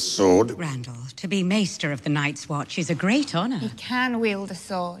wield a sword. Randall, to be Maester of the Night's Watch is a great honour. He can wield a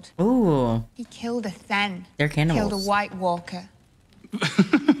sword. Ooh. He killed a Then. They're cannibals. Killed a White Walker.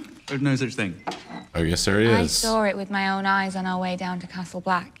 There's no such thing. Oh, yes, there is. I saw it with my own eyes on our way down to Castle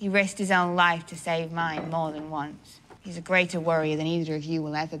Black. He risked his own life to save mine more than once. He's a greater warrior than either of you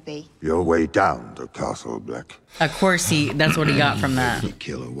will ever be. Your way down to Castle Black. Of course, that's what he got from that. You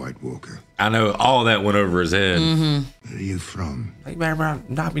kill a White Walker. I know all that went over his head. Where are you from? You better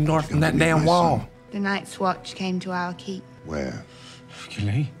not be north from that damn wall. The Night's Watch came to our keep. Where?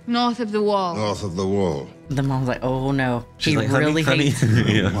 Gilly? North of the wall. North of the wall. The mom's like, oh no. She's He like, really honey. hates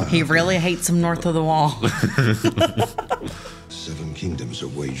Yeah. He really hates him north of the wall. 7 kingdoms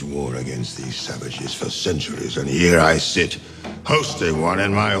have waged war against these savages for centuries, and here I sit, hosting one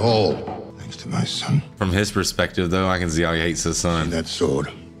in my hall, next to my son. From his perspective, though, I can see how he hates his son. That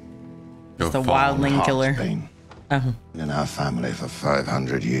sword. It's the wildling killer. In our family for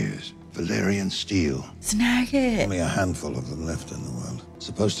 500 years. Valerian steel. Snag it. Only a handful of them left in the world.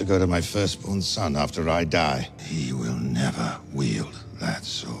 Supposed to go to my firstborn son after I die. He will never wield that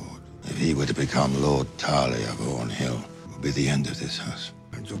sword. If he were to become Lord Tarley of Ornhill, it would be the end of this house.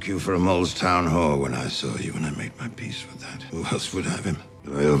 I took you for a mole's town hall when I saw you, and I made my peace with that. Who else would have him?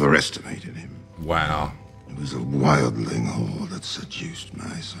 I overestimated him. Wow. It was a wildling whore that seduced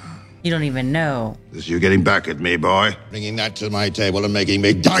my son. You don't even know. This you getting back at me, boy? Bringing that to my table and making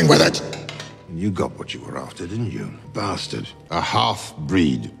me dine with it! And you got what you were after, didn't you? Bastard. A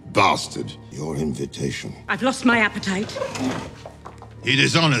half-breed bastard. Your invitation. I've lost my appetite. He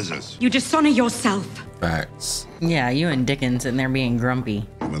dishonors us. You dishonor yourself. Facts. Yeah, you and Dickens sitting there being grumpy.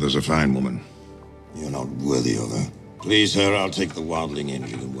 Your mother's a fine woman. You're not worthy of her. Please, her, I'll take the wildling in.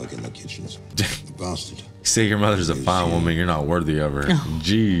 You can work in the kitchens. The bastard. You say your mother's a fine woman, you're not worthy of her.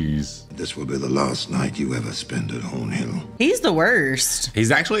 Jeez. This will be the last night you ever spend at Hornhill. He's the worst. He's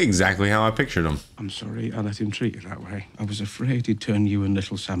actually exactly how I pictured him. I'm sorry I let him treat you that way. I was afraid he'd turn you and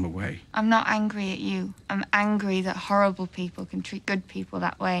little Sam away. I'm not angry at you. I'm angry that horrible people can treat good people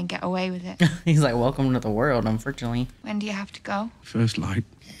that way and get away with it. He's like, welcome to the world, unfortunately. When do you have to go? First light.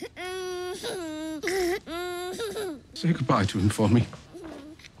 Say goodbye to him for me.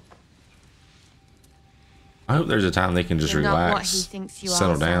 I hope there's a time they can just You're relax. not what he thinks you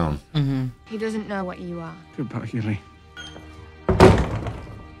settle are, down. Sam. He doesn't know what you are. Goodbye, Gilly.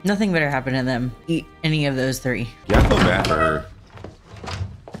 Nothing better happened to them. Any of those three. Yeah, I feel bad for her.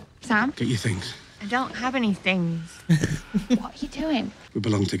 Sam? Get your things. I don't have any things. What are you doing? We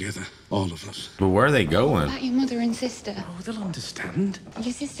belong together, all of us. But where are they going? About your mother and sister. Oh, they'll understand.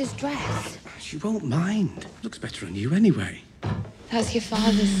 Your sister's dress. She won't mind. Looks better on you anyway. That's your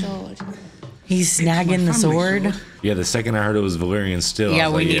father's sword. He's snagging the sword. Yeah, the second I heard it was Valerian steel, Yeah, I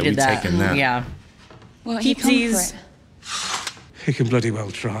was we like, needed that. Taking that. Yeah. Well, you come for it. He can bloody well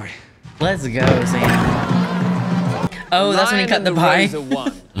try. Let's go, Sam. Oh, that's when he cut the pie.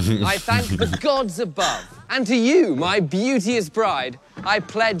 I thank the gods above, and to you, my beauteous bride, I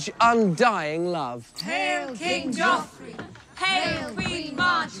pledge undying love. Hail King Joffrey! Hail Queen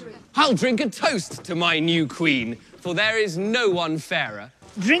Marjorie! I'll drink a toast to my new queen, for there is no one fairer.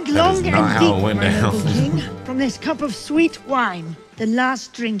 Drink long and deep, my down. noble king, from this cup of sweet wine, the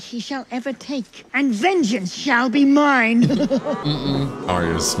last drink he shall ever take, and vengeance shall be mine.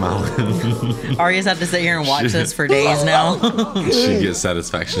 Arya's smiling. Arya's had to sit here and watch this for days now. She gets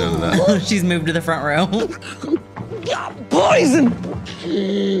satisfaction out of that. She's moved to the front row. Poison!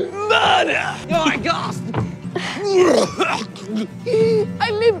 Murder! Oh my God! I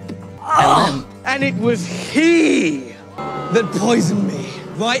limp. And it was he that poisoned me.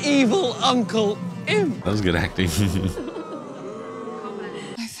 My evil uncle Imp. That was good acting.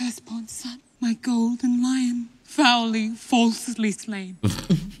 My firstborn son, my golden lion, foully, falsely slain.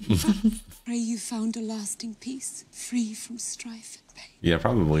 Pray you found a lasting peace, free from strife and pain. Yeah,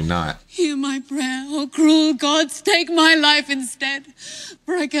 probably not. Hear my prayer, oh cruel gods, take my life instead,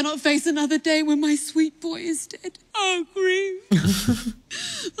 for I cannot face another day when my sweet boy is dead. Oh, grief.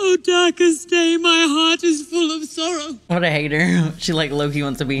 Oh, darkest day, my heart is full of sorrow. What a hater. She like Loki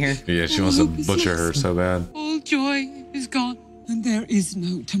wants to be here. Yeah, she wants to butcher her so bad. All joy is gone, and there is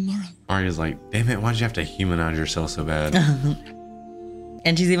no tomorrow. Arya's like, damn it, why'd you have to humanize yourself so bad?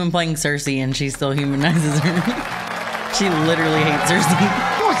 And she's even playing Cersei and she still humanizes her. She literally hates Cersei.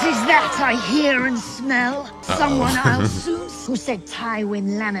 What is that I hear and smell? Someone I'll soon who said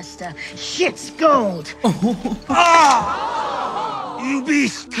Tywin Lannister shit's gold. You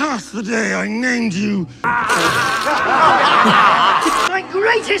beast, cast the day I named you. My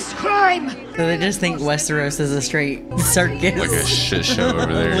greatest crime. So they just think Westeros is a straight circus. Like a shit show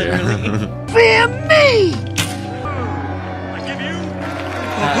over there, yeah. Fear me!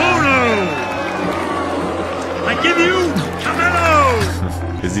 I give you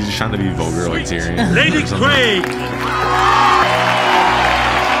Camelo! Is he just trying to be vulgar like Tyrion? Lady Craig!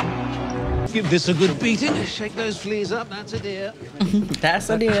 Give this a good beating. Shake those fleas up. That's a dear. That's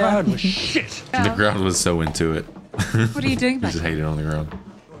a dear. The crowd was shit. The crowd was so into it. What are you doing back Just hated on the ground.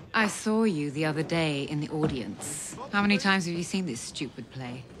 I saw you the other day in the audience. How many times have you seen this stupid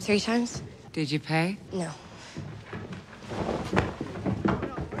play? 3 times? Did you pay? No.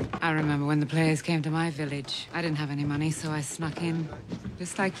 I remember when the players came to my village. I didn't have any money, so I snuck in,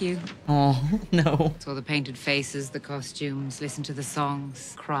 just like you. Oh, no. Saw the painted faces, the costumes, listened to the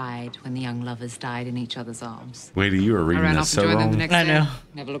songs, cried when the young lovers died in each other's arms. Wait, you were I reading ran that off to so join them wrong. the next I day. know.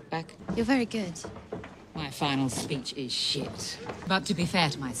 Never looked back. You're very good. My final speech is shit. But to be fair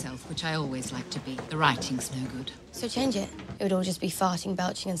to myself, which I always like to be, the writing's no good. So change it. It would all just be farting,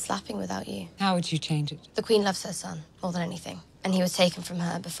 belching, and slapping without you. How would you change it? The Queen loves her son more than anything. And he was taken from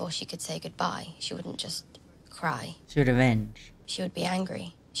her before she could say goodbye. She wouldn't just cry. She would avenge. She would be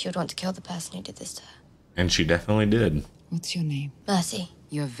angry. She would want to kill the person who did this to her. And she definitely did. What's your name? Mercy.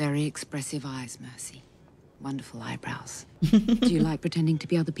 You have very expressive eyes, Mercy. Wonderful eyebrows. Do you like pretending to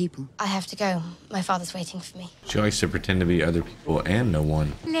be other people? I have to go. My father's waiting for me. She likes to pretend to be other people and no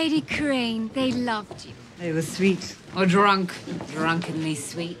one. Lady Crane, they loved you. They were sweet. Or drunk. Drunkenly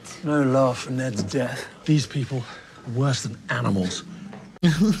sweet. No laugh for Ned's death. These people are worse than animals.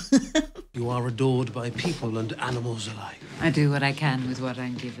 You are adored by people and animals alike. I do what I can with what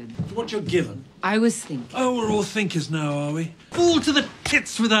I'm given. What you're given? I was thinking. Oh, we're all thinkers now, are we? All to the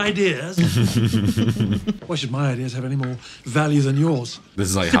tits with ideas. Why should my ideas have any more value than yours? This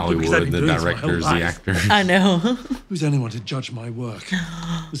is like Simply because I've Hollywood, been the doing this my directors, whole the life. actors. I know. Who's anyone to judge my work?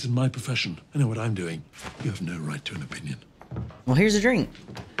 This is my profession. I know what I'm doing. You have no right to an opinion. Well, here's a drink.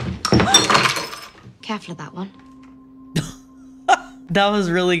 Careful of that one. That was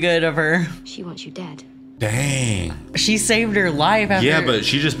really good of her. She wants you dead. Dang. She saved her life after. Yeah, but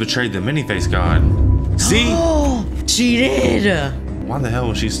she just betrayed the many-faced god. See? Oh, she did. Why the hell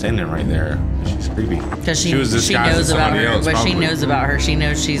was she standing right there? She's creepy. Because she was disguised knows as about somebody her, else, but she probably. knows about her. She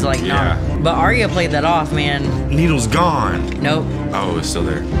knows she's like, Yeah. not. But Arya played that off, man. Needle's gone. Nope. Oh, it's still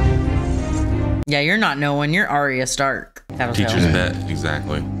there. Yeah, you're not knowing. You're Arya Stark. That'll tell. Teacher's pet,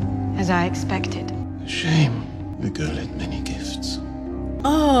 exactly. As I expected. Shame. The girl had many gifts.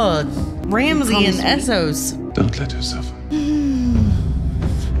 Oh, Ramsay and Essos. Don't let her suffer.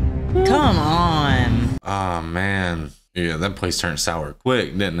 Come on. Oh, man. Yeah, that place turned sour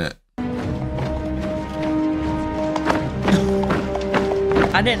quick, didn't it?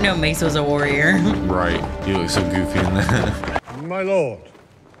 I didn't know Mace was a warrior. Right. You look so goofy in that. My lord.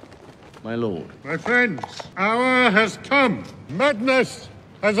 My lord. My friends, hour has come. Madness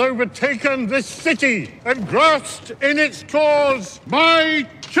has overtaken this city and grasped in its claws my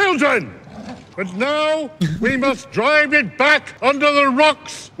children. But now we must drive it back under the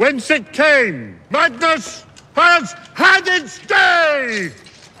rocks whence it came. Madness has had its day.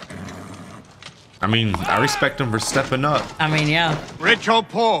 I mean, I respect him for stepping up. I mean, yeah. Rich or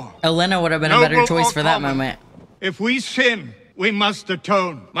poor. Olenna would have been a better choice for that moment. If we sin, we must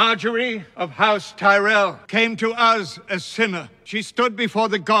atone. Marjorie of House Tyrell came to us a sinner. She stood before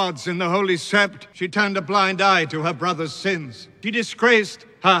the gods in the Holy Sept. She turned a blind eye to her brother's sins. She disgraced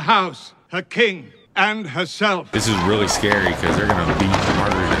her house, her king, and herself. This is really scary because they're gonna beat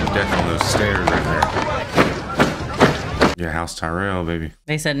Marjorie to death on those stairs right there. Yeah, House Tyrell, baby.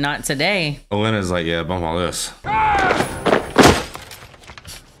 They said not today. Elena's like, yeah, bump all this.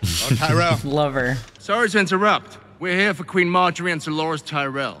 Oh, Tyrell. Love her. Sorry to interrupt. We're here for Queen Marjorie and Dolores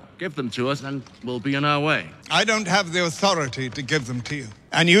Tyrell. Give them to us and we'll be on our way. I don't have the authority to give them to you.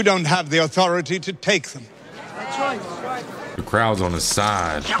 And you don't have the authority to take them. That's right. The crowd's on his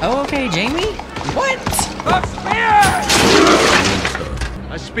side. Oh, okay, Jamie? What?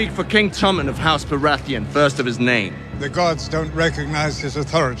 I speak for King Tommen of House Baratheon, first of his name. The gods don't recognize his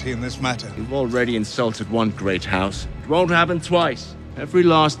authority in this matter. You've already insulted one great house. It won't happen twice. Every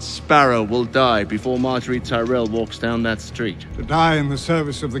last sparrow will die before Marjorie Tyrell walks down that street. To die in the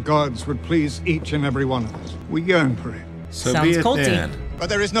service of the gods would please each and every one of us. We yearn for it. So sounds be it culty. then. But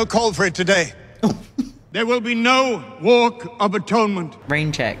there is no call for it today. There will be no walk of atonement.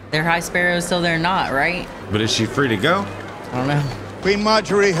 Rain check. Their High Sparrow is still there, not, right? But is she free to go? I don't know. Queen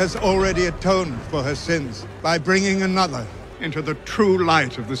Marjorie has already atoned for her sins by bringing another into the true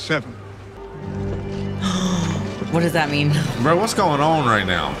light of the seven. What does that mean? Bro, what's going on right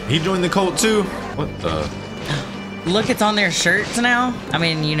now? He joined the cult too? What the? Look, it's on their shirts now. I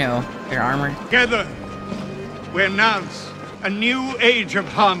mean, you know, their armor. Together, we announce a new age of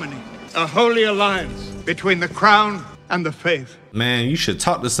harmony, a holy alliance between the crown and the faith. Man, you should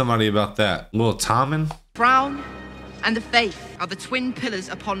talk to somebody about that. Little Tommen? Crown and the faith are the twin pillars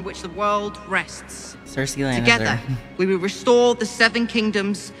upon which the world rests. Cersei Lannister. Together, we will restore the seven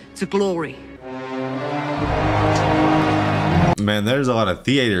kingdoms to glory. Man, there's a lot of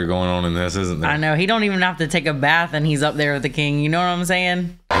theater going on in this, isn't there? I know. He don't even have to take a bath and he's up there with the king. You know what I'm saying? He's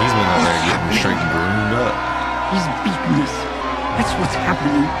been up there getting straight groomed up. He's beaten us. That's what's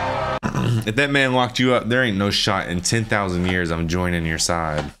happening. If that man locked you up, there ain't no shot in 10,000 years I'm joining your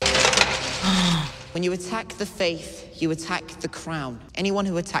side. When you attack the faith, you attack the crown. Anyone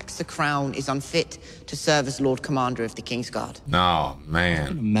who attacks the crown is unfit to serve as Lord Commander of the Kingsguard. Oh, man. I've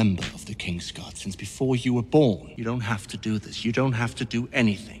been a member of the Kingsguard since before you were born. You don't have to do this. You don't have to do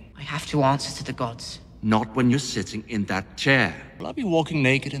anything. I have to answer to the gods. Not when you're sitting in that chair. Will I be walking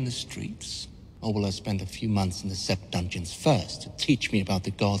naked in the streets? Or will I spend a few months in the Sept dungeons first to teach me about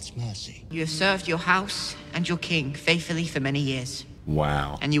the gods' mercy? You have served your house and your king faithfully for many years.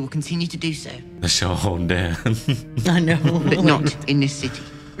 Wow. And you will continue to do so. That's your whole dad. I know. But not in this city.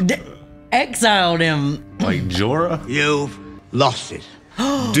 Exiled him. Like Jorah? You've lost it.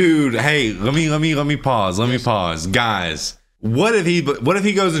 Dude, hey, let me pause. Let me pause. Guys, what if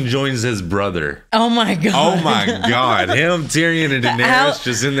he goes and joins his brother? Oh my god. Oh my god. Him, Tyrion, and Daenerys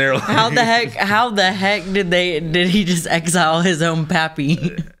just in there like, how the heck did he just exile his own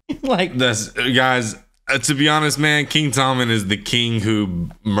pappy? Like that's guys. To be honest, man, King Tommen is the king who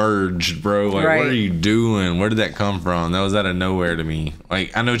merged, bro. Like, right. What are you doing? Where did that come from? That was out of nowhere to me.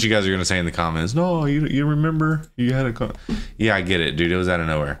 Like, I know what you guys are gonna say in the comments. No, you remember you had a yeah, I get it, dude. It was out of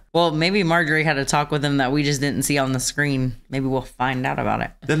nowhere. Well, maybe Marjorie had a talk with him that we just didn't see on the screen. Maybe we'll find out about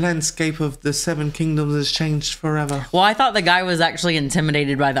it. The landscape of the Seven Kingdoms has changed forever. Well, I thought the guy was actually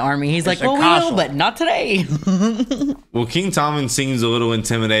intimidated by the army. He's like, well, we will, but not today. Well, King Tommen seems a little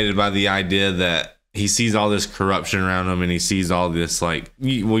intimidated by the idea that he sees all this corruption around him and he sees all this, like,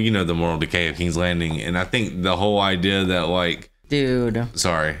 well, you know, the moral decay of King's Landing. And I think the whole idea that, like, dude,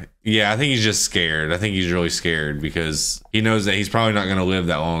 sorry. Yeah, I think he's just scared. I think he's really scared because he knows that he's probably not going to live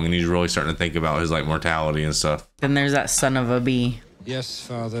that long. And he's really starting to think about his, like, mortality and stuff. Then there's that son of a bee. Yes,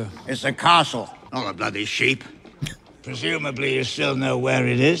 Father. It's a castle, not a bloody sheep. Presumably you still know where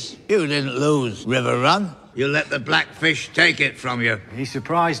it is. You didn't lose River Run. You let the Blackfish take it from you. He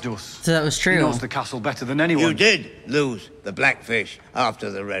surprised us. So that was true. He knows the castle better than anyone. You did lose the Blackfish after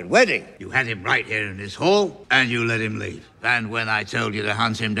the Red Wedding. You had him right here in this hall, and you let him leave. And when I told you to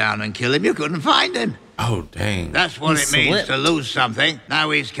hunt him down and kill him, you couldn't find him. Oh, dang. That's what it means to lose something. Now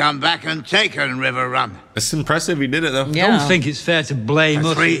he's come back and taken River Run. It's impressive he did it, though. Yeah. I don't think it's fair to blame For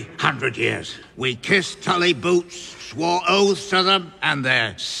us. 300 years, we kissed Tully boots, swore oaths to them, and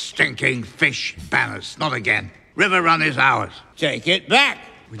their stinking fish banners. Not again. River Run is ours. Take it back.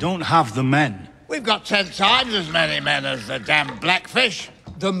 We don't have the men. We've got 10 times as many men as the damn Blackfish.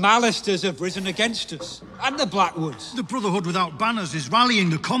 The Malisters have risen against us, and the Blackwoods. The Brotherhood without banners is rallying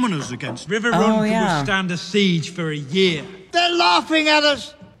the commoners against River Run could withstand a siege for a year. They're laughing at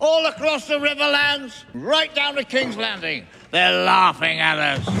us all across the Riverlands, right down to King's Landing. They're laughing at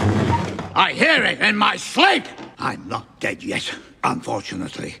us. I hear it in my sleep. I'm not dead yet,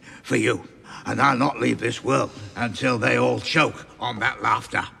 unfortunately for you. And I'll not leave this world until they all choke on that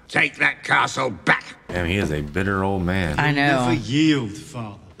laughter. Take that castle back. Damn, he is a bitter old man. I know. Never yield,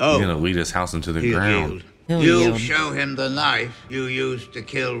 Father. He's gonna lead his house into the ground. You'll show him the knife you used to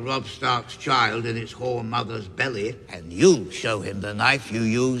kill Robb Stark's child in its whore mother's belly, and you'll show him the knife you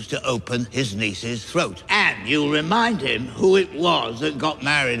used to open his niece's throat. And you'll remind him who it was that got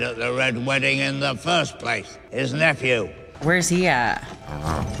married at the Red Wedding in the first place. His nephew. Where's he at?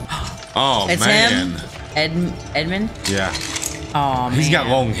 Oh, it's man. Him? Edmund? Yeah. Oh, man. He's got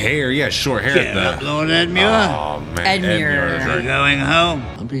long hair. He has short hair. Get up, Lord Edmure. Oh, man. Edmure. You're going home.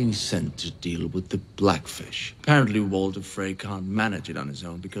 I'm being sent to deal with the Blackfish. Apparently, Walder Frey can't manage it on his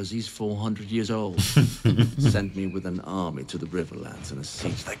own because he's 400 years old. Sent me with an army to the Riverlands in a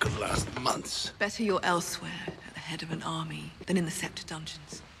siege that could last months. Better you're elsewhere at the head of an army than in the Scepter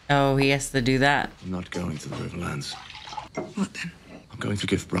Dungeons. Oh, he has to do that. I'm not going to the Riverlands. What then? I'm going to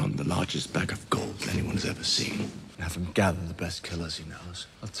give Bronn the largest bag of gold anyone has ever seen. And have him gather the best killers he knows.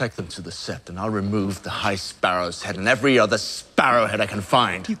 I'll take them to the Sept and I'll remove the High Sparrow's head and every other sparrow head I can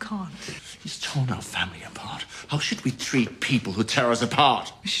find. You can't. He's torn our family apart. How should we treat people who tear us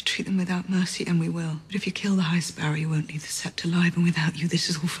apart? We should treat them without mercy, and we will. But if you kill the High Sparrow, you won't leave the Sept alive, and without you, this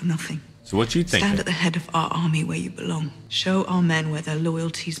is all for nothing. So what you think? Stand at the head of our army where you belong. Show our men where their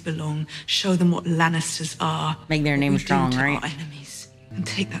loyalties belong. Show them what Lannisters are. Make their name strong, right? Our enemies. And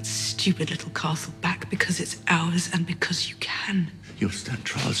take that stupid little castle back because it's ours and because you can. You'll stand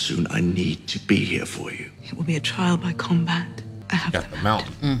trial soon. I need to be here for you. It will be a trial by combat. I have got the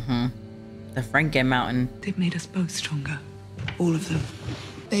mountain. Mm-hmm. The Franken Mountain. They've made us both stronger. All of them.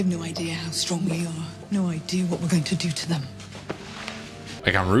 They've no idea how strong we are. No idea what we're going to do to them.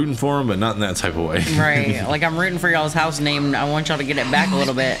 Like, I'm rooting for him, but not in that type of way. Right. Like, I'm rooting for y'all's house name. I want y'all to get it back a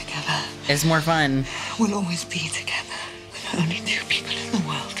little bit. It's more fun. We'll always be together. We're only two people in the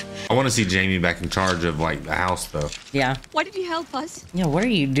world. I want to see Jamie back in charge of, like, the house, though. Yeah. Why did you help us? Yeah, what are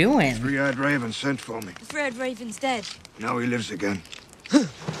you doing? Three-eyed Raven sent for me. The Three-Eyed Raven's dead. Now he lives again.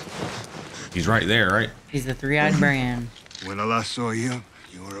 He's right there, right? He's the three-eyed brand. When I last saw you,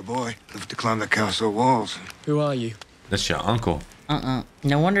 you were a boy. Lived to climb the castle walls. Who are you? That's your uncle.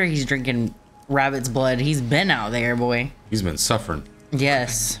 No wonder he's drinking rabbit's blood. He's been out there, boy. He's been suffering.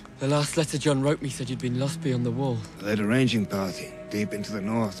 Yes. The last letter John wrote me said you'd been lost beyond the wall. I led a ranging party deep into the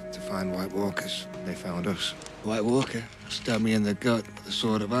north to find White Walkers. They found us. White Walker stabbed me in the gut with a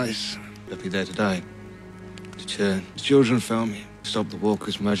sword of ice. Left me there to die. To turn. The children found me. Stopped the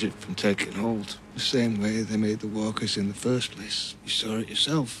Walkers' magic from taking hold. The same way they made the Walkers in the first place. You saw it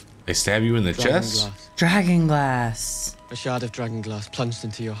yourself. They stab you in the chest? Dragon glass. A shard of dragon glass plunged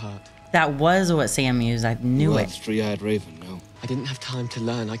into your heart. That was what Sam used. I knew it. Three-eyed Raven, no. I didn't have time to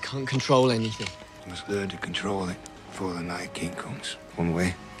learn. I can't control anything. You must learn to control it before the Night King comes. One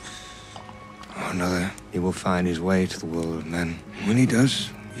way or another, he will find his way to the world of men. When he does,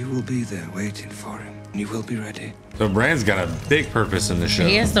 you will be there waiting for him. And you will be ready. So Bran's got a big purpose in the show.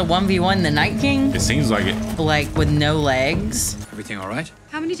 He has to 1v1 the Night King? It seems like it. Like, with no legs? Everything all right?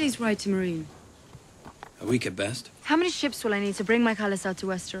 How many days' ride to Marine? A week at best. How many ships will I need to bring my Callus out to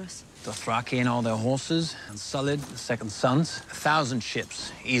Westeros? Dothraki and all their horses, and Sullied, the second sons. 1,000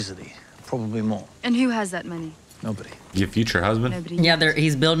 ships, easily. Probably more. And who has that many? Nobody. Your future husband? Nobody. Yeah,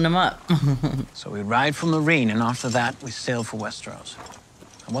 he's building them up. So we ride from Marine, and after that, we sail for Westeros.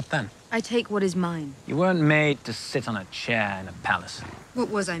 And what then? I take what is mine. You weren't made to sit on a chair in a palace. What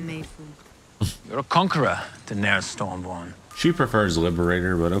was I made for? You're a conqueror, Daenerys Stormborn. She prefers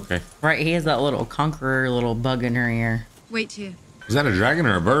Liberator, but okay. Right, he has that little conqueror little bug in her ear. Wait here. Is that a dragon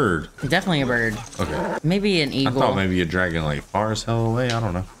or a bird? Definitely a bird. Okay. Maybe an eagle. I thought maybe a dragon like far as hell away. I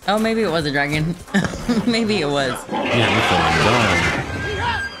don't know. Oh, maybe it was a dragon. Maybe it was. Yeah, we're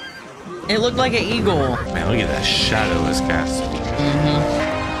feeling It looked like an eagle. Man, look at that shadow is cast.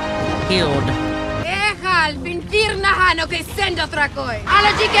 Healed. Echal, pintirnahan o que sendo trakoi.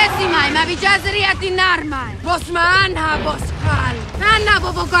 Ala jigesimai, ma vijazeri atinarmai. Bosma anha boskal. Anna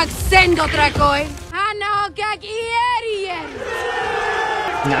bobokak sendo trakoi. Anna ogak ieri.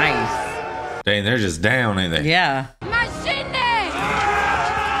 Nice. Dang, they're just down, ain't they? Yeah. Machine!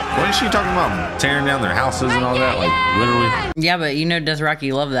 Wasn't she talking about tearing down their houses and all that? Like, literally? Yeah, but you know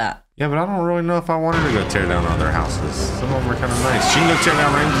Dothraki love that. Yeah, but I don't really know if I want her to go tear down all their houses. Some of them are kind of nice. She can go tear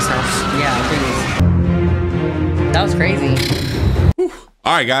down Randy's house. Yeah, please. That was crazy.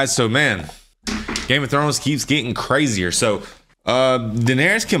 All right, guys. So, man, Game of Thrones keeps getting crazier. So,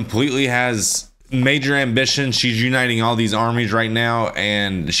 Daenerys completely has major ambition. She's uniting all these armies right now,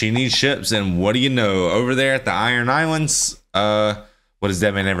 and she needs ships. And what do you know? Over there at the Iron Islands, what does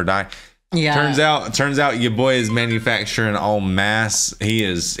Dead Man Never Die? Yeah. Turns out your boy is manufacturing en masse. He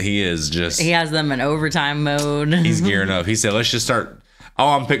is just. He has them in overtime mode. He's gearing up. He said, let's just start. Oh,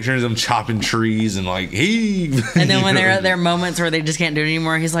 I'm picturing them chopping trees and like heave. And then when they're at their moments where they just can't do it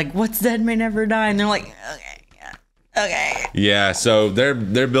anymore, he's like, "What's dead may never die," and they're like, "Okay." Yeah, so they're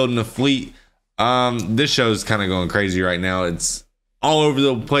building a fleet. This show's kind of going crazy right now. It's all over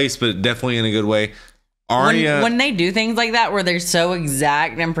the place, but definitely in a good way. Arya, when they do things like that where they're so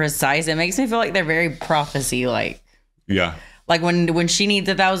exact and precise, it makes me feel like they're very prophecy like. Yeah. Like when she needs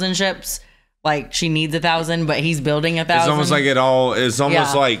 1,000 ships. Like she needs 1,000, but he's building 1,000. It's almost like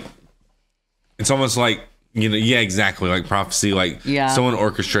it's almost like yeah, exactly, like prophecy. Like someone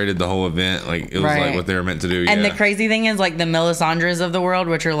orchestrated the whole event. Like it was like what they were meant to do. And the crazy thing is, like the Melisandres of the world,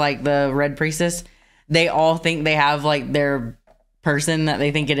 which are like the Red Priestess, they all think they have like their person that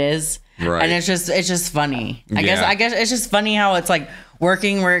they think it is. Right. And it's just funny. I guess it's just funny how it's like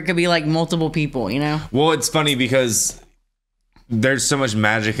working where it could be like multiple people. You know. Well, it's funny because there's so much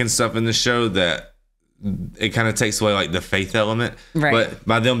magic and stuff in the show that it kind of takes away like the faith element. Right. But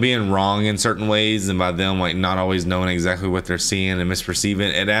by them being wrong in certain ways and by them like not always knowing exactly what they're seeing and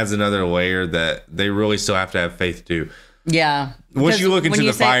misperceiving, it adds another layer that they really still have to have faith to. Yeah. Once you look into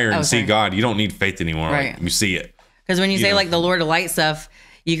the fire and see God, you don't need faith anymore. Right. Like, you see it. Because when you say like the Lord of Light stuff,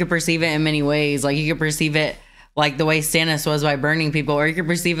 you could perceive it in many ways. Like you could perceive it like the way Stannis was by burning people, or you could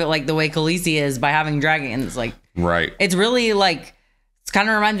perceive it like the way Khaleesi is by having dragons. Like right. It's really like it kind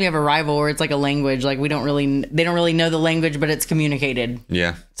of reminds me of Arrival, where it's like a language. Like they don't really know the language, but it's communicated.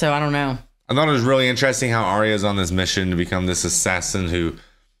 Yeah. So I don't know. I thought it was really interesting how Arya's on this mission to become this assassin who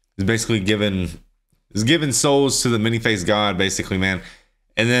is basically giving souls to the many-faced God, basically, man.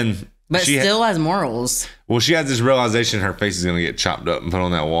 And then but she still has morals. Well, she has this realization her face is going to get chopped up and put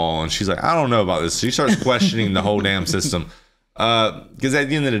on that wall. And she's like, I don't know about this. She starts questioning the whole damn system. Because at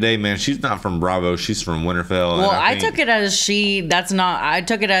the end of the day, man, she's not from Bravo. She's from Winterfell. Well, I took it as she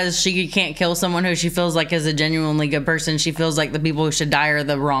can't kill someone who she feels like is a genuinely good person. She feels like the people who should die are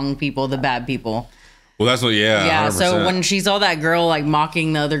the wrong people, the bad people. Well, that's what, yeah. 100%. So when she saw that girl like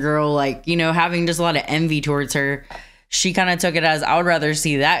mocking the other girl, like, you know, having just a lot of envy towards her, she kind of took it as, I would rather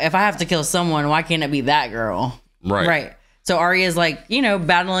see that. If I have to kill someone, why can't it be that girl? Right. Right. So Arya's like, you know,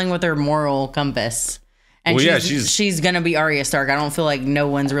 battling with her moral compass. And she's going to be Arya Stark. I don't feel like no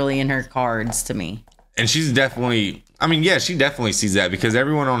one's really in her cards to me. And she's definitely, I mean, yeah, she definitely sees that because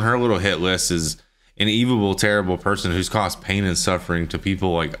everyone on her little hit list is an evil, terrible person who's caused pain and suffering to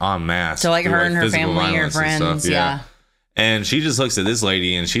people like en masse. So like her and her family, her friends. Yeah. And she just looks at this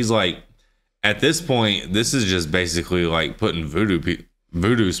lady and she's like, at this point, this is just basically like putting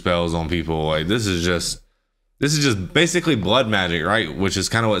voodoo spells on people. Like this is just basically blood magic, right? Which is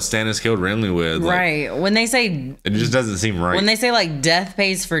kind of what Stannis killed Renly with. Like, right. When they say it just doesn't seem right. When they say like death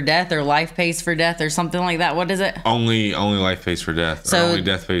pays for death or life pays for death or something like that, what is it? Only life pays for death. So or only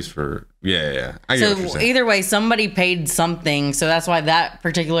death pays for yeah. I get what you're saying. Either way, somebody paid something, so that's why that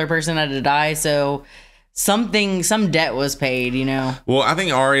particular person had to die. So some debt was paid, you know. Well, I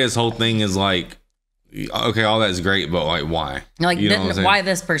think Arya's whole thing is like, okay, all that's great, but like why? Like why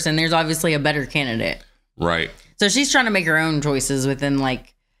this person? There's obviously a better candidate. Right. So she's trying to make her own choices within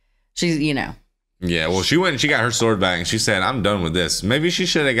like she's, you know. Yeah, well, she went and she got her sword back and she said, I'm done with this. Maybe she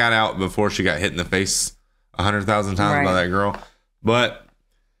should have got out before she got hit in the face 100,000 times by that girl. But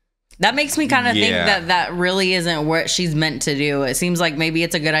that makes me kind of think that really isn't what she's meant to do. It seems like maybe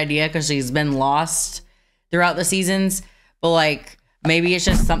it's a good idea because she's been lost throughout the seasons. But like maybe it's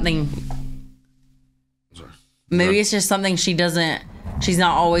just something. Maybe it's just something she's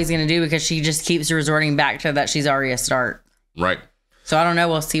not always going to do because she just keeps resorting back to that she's Arya Stark. Right. So I don't know.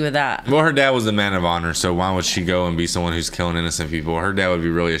 We'll see with that. Well, her dad was a man of honor, so why would she go and be someone who's killing innocent people? Her dad would be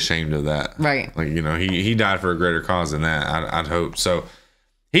really ashamed of that. Right. Like, you know, he died for a greater cause than that, I'd hope. So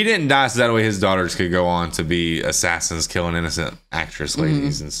he didn't die so that way his daughters could go on to be assassins killing innocent actress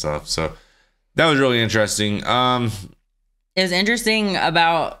ladies and stuff. So that was really interesting. It was interesting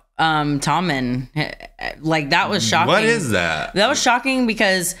about Tommen, like that was shocking. What is that? That was shocking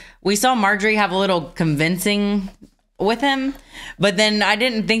because we saw Marjorie have a little convincing with him, but then I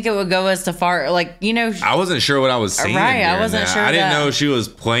didn't think it would go as to far. Like, you know, I wasn't sure what I was seeing. Right, I wasn't sure. I didn't know she was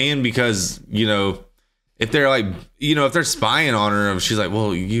playing because, you know, if they're like, you know, if they're spying on her, she's like,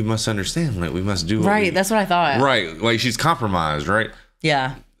 well, you must understand, like we must do. Right, that's what I thought. Right, like she's compromised, right?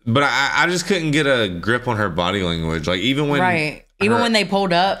 Yeah. But I just couldn't get a grip on her body language. Like even when when they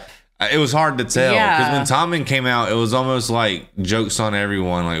pulled up, it was hard to tell. Yeah. Because when Tommen came out, it was almost like jokes on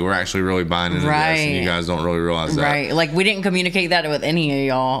everyone. Like we're actually really buying into this, and you guys don't really realize that. Right. Like we didn't communicate that with any of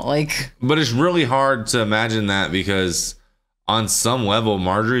y'all. Like, but it's really hard to imagine that because on some level,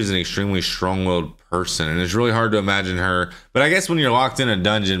 Marjorie's an extremely strong-willed person, and it's really hard to imagine her. But I guess when you're locked in a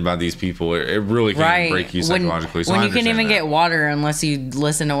dungeon by these people, it really can break you psychologically. When you can't even get water unless you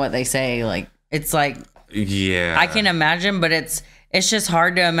listen to what they say, like it's like, yeah, I can imagine, but it's just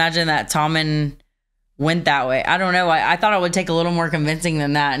hard to imagine that Tommen went that way. I don't know. I thought it would take a little more convincing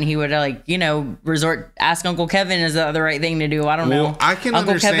than that, and he would ask Uncle Kevin, is that the right thing to do? I don't know.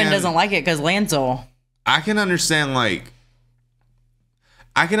 Uncle Kevin doesn't like it because Lancel. I can understand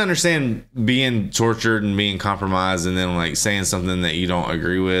being tortured and being compromised and then like saying something that you don't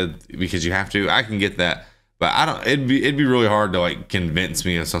agree with because you have to. I can get that, but I don't. It'd be really hard to like convince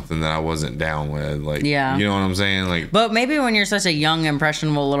me of something that I wasn't down with. Like, yeah, you know what I'm saying? Like, but maybe when you're such a young,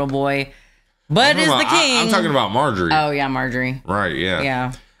 impressionable little boy, but is the king? I'm talking about Marjorie. Oh yeah, Marjorie. Right? Yeah.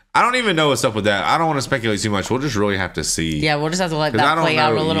 Yeah. I don't even know what's up with that. I don't want to speculate too much. We'll just really have to see. Yeah, we'll just have to let that play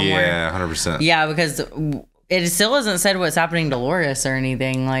out a little more. Yeah, 100%. Yeah, because it still hasn't said what's happening to Loras or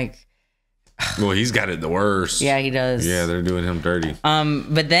anything. Like, well, he's got it the worst. Yeah, he does. Yeah, they're doing him dirty.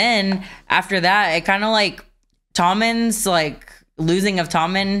 But then after that, it kind of like Tommen's like losing of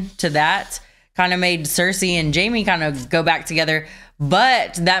Tommen to that kind of made Cersei and Jaime kind of go back together.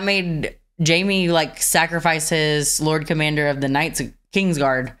 But that made Jaime like sacrifice his Lord Commander of the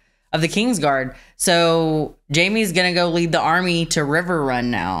Kingsguard. So Jaime's gonna go lead the army to River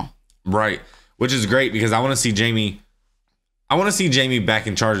Run now. Right. Which is great because I want to see Jaime. I want to see Jaime back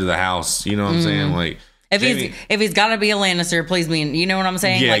in charge of the house. You know what I'm saying? Like, if he's got to be a Lannister, please be. You know what I'm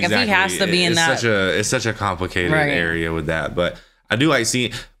saying? Yeah, like exactly. If he has to be in that, it's such a complicated area with that. But I do like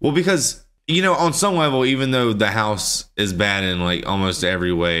seeing. Well, because on some level, even though the house is bad in like almost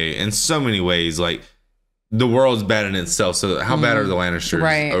every way, in so many ways, like the world's bad in itself. So how bad are the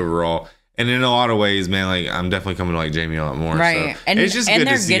Lannisters overall? And in a lot of ways, man, like I'm definitely coming to like Jaime a lot more. Right. So and it's just good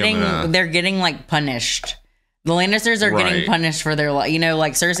to see they're getting like punished. The Lannisters are getting punished for their like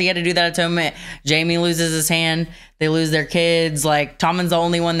Cersei had to do that atonement. Jaime loses his hand. They lose their kids. Like Tommen's the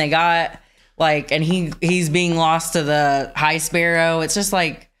only one they got. Like, and he's being lost to the High Sparrow. It's just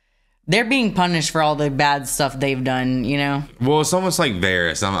like they're being punished for all the bad stuff they've done. Well, it's almost like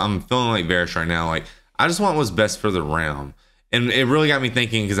Varys. I'm feeling like Varys right now. Like I just want what's best for the realm. And it really got me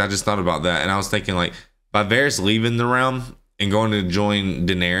thinking because I just thought about that. And I was thinking like by Varys leaving the realm and going to join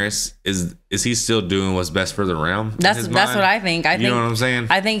Daenerys, is he still doing what's best for the realm? That's what I think. You know what I'm saying?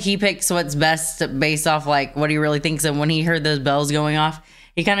 I think he picks what's best based off like what he really thinks. And when he heard those bells going off,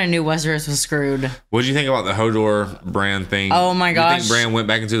 he kind of knew Westeros was screwed. What did you think about the Hodor Bran thing? Oh my gosh. You think Bran went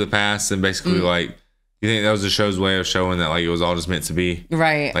back into the past and basically like, you think that was the show's way of showing that like it was all just meant to be?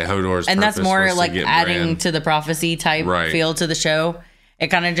 Right. Like Hodor's and that's more like adding Bran to the prophecy type feel to the show. It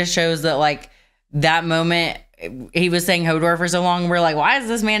kind of just shows that like that moment he was saying Hodor for so long. We're like, why is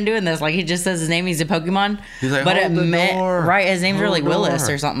this man doing this? Like he just says his name. He's a Pokemon. He's like, but it meant door. Right. His name's Hodor. really Willis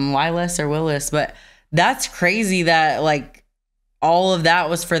or something. Willis or Willis. But that's crazy that like all of that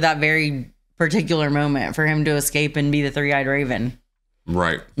was for that very particular moment for him to escape and be the three-eyed raven.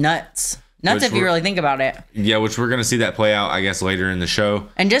 Right. Nuts if you really think about it. Yeah, which we're going to see that play out, I guess, later in the show.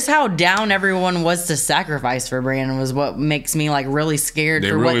 And just how down everyone was to sacrifice for Bran was what makes me like really scared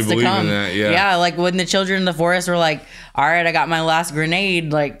for really what's to come. In that, yeah. Yeah, like when the children in the forest were like, all right, I got my last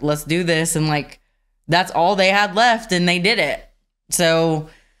grenade, like let's do this. And like that's all they had left and they did it. So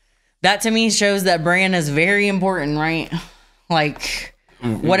that to me shows that Bran is very important, right? Like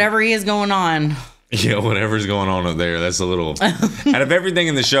whatever he is going on. Yeah, whatever's going on up there, that's a little. Out of everything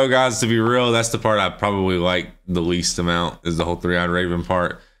in the show, guys, to be real, that's the part I probably like the least amount is the whole three-eyed raven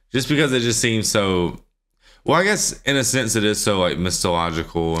part. Just because it just seems so. Well, I guess in a sense it is so like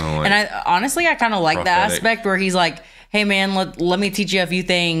mythological and like. And I honestly kind of like prophetic. The aspect where he's like, "Hey man, let me teach you a few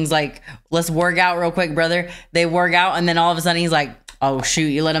things. Like, let's work out real quick, brother." They work out, and then all of a sudden he's like, "Oh shoot,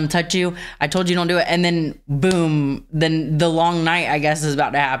 you let him touch you? I told you don't do it." And then boom, then the long night I guess is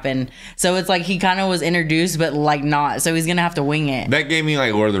about to happen. So it's like he kind of was introduced but like not. So he's going to have to wing it. That gave me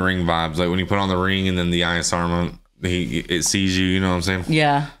like Lord of the Ring vibes. Like when you put on the ring and then the Eye of Saruman, it sees you, you know what I'm saying?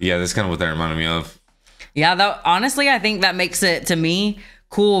 Yeah. Yeah, that's kind of what that reminded me of. Yeah, honestly I think that makes it to me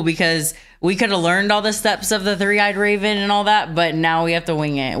cool because we could have learned all the steps of the three-eyed raven and all that, but now we have to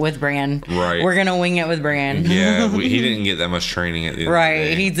wing it with Bran. Right. We're gonna wing it with Bran. Yeah, he didn't get that much training at the end right.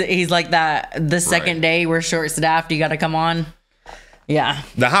 of the day. He's like that. The second day we're short-staffed. You got to come on. Yeah.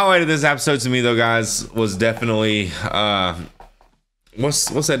 The highlight of this episode to me, though, guys, was definitely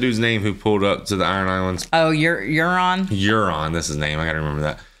what's that dude's name who pulled up to the Iron Islands? Oh, Euron. Euron, that's his name. I gotta remember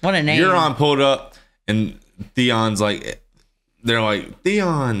that. What a name. Euron pulled up, and Theon's like. They're like,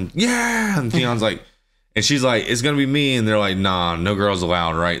 Theon, yeah. And Theon's like, and she's like, it's going to be me. And they're like, nah, no girls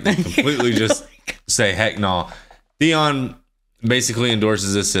allowed, right? They completely just say, heck no. Theon basically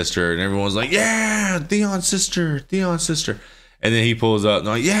endorses his sister, and everyone's like, yeah, Theon's sister. And then he pulls up and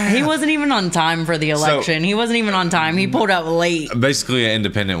like, yeah. He wasn't even on time for the election. He wasn't even on time. He pulled up late. Basically an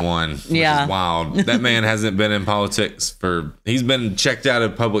independent one. Which is wild. That man hasn't been in politics he's been checked out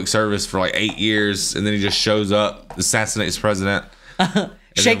of public service for like 8 years, and then he just shows up, assassinates president.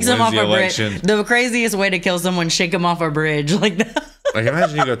 Shakes him off a bridge. The craziest way to kill someone, shake him off a bridge like that. Like,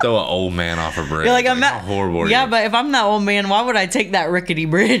 imagine you go throw an old man off a bridge. You're like, how horrible. Yeah, but if I'm that old man, why would I take that rickety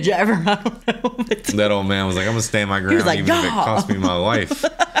bridge ever? I don't know. That old man was like, I'm gonna stand my ground, like, even if it costs me my life.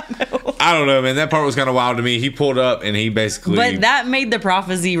 I don't know, man. That part was kind of wild to me. He pulled up and he basically. But that made the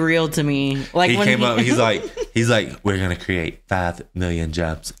prophecy real to me. Like he came up, he's like, we're gonna create 5 million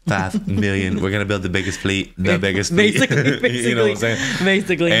jobs. 5 million. We're gonna build the biggest fleet. Basically, you know what I'm saying?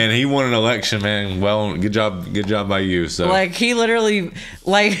 Basically. And he won an election, man. Well, good job by you. So like he literally,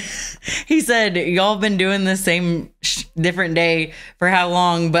 like he said, y'all been doing the same different day for how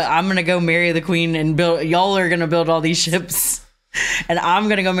long? But I'm gonna go marry the queen and build. Y'all are gonna build all these ships. And I'm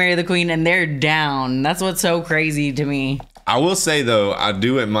going to go marry the queen, and they're down. That's what's so crazy to me. I will say, though, I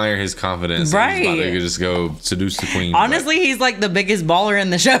do admire his confidence. Right. He's about to just go seduce the queen. Honestly, he's like the biggest baller in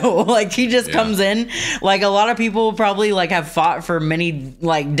the show. Like, he just comes in. Like, a lot of people probably, like, have fought for many,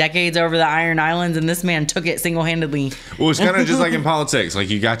 like, decades over the Iron Islands, and this man took it single-handedly. Well, it's kind of just like in politics. Like,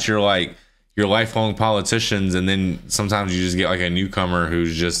 you got your lifelong politicians, and then sometimes you just get, like, a newcomer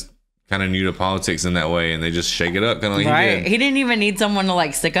who's just kind of new to politics in that way, and they just shake it up kind of like he did. He didn't even need someone to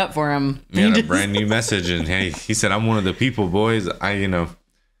like stick up for him. He had a brand new message, and hey, he said, I'm one of the people, boys. I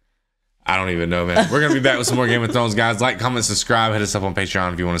don't even know, man. We're gonna be back with some more Game of Thrones, guys. Like, comment, subscribe, hit us up on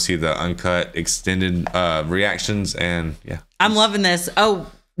Patreon if you want to see the uncut extended reactions. And yeah, I'm loving this.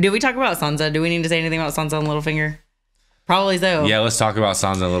 Oh, did we talk about Sansa? Do we need to say anything about Sansa and Littlefinger? Probably so. Yeah, let's talk about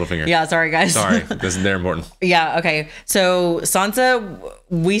Sansa and Littlefinger. Yeah, sorry guys. Sorry, they're important. Yeah, okay. So Sansa,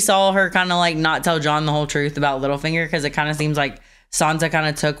 we saw her kind of like not tell Jon the whole truth about Littlefinger, because it kind of seems like Sansa kind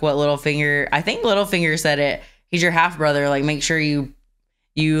of took what Littlefinger. I think Littlefinger said it. He's your half brother. Like, make sure you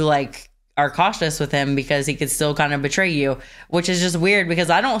like are cautious with him, because he could still kind of betray you, which is just weird because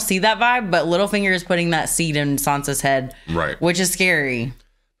I don't see that vibe. But Littlefinger is putting that seed in Sansa's head, right? Which is scary.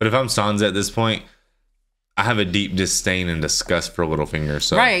 But if I'm Sansa at this point, I have a deep disdain and disgust for Littlefinger.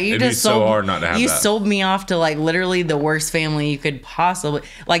 So right, it'd be so hard not to have that. You sold me off to like literally the worst family you could possibly,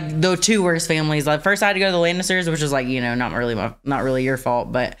 like the two worst families. Like, first I had to go to the Lannisters, which was like, not really your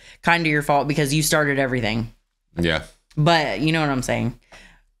fault, but kind of your fault because you started everything. Yeah. But you know what I'm saying.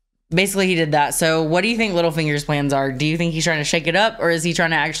 Basically, he did that. So what do you think Littlefinger's plans are? Do you think he's trying to shake it up, or is he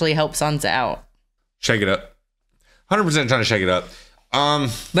trying to actually help Sansa out? Shake it up. 100% trying to shake it up.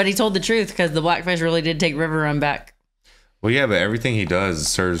 But he told the truth, because the Blackfish really did take River Run back. Well, yeah, but everything he does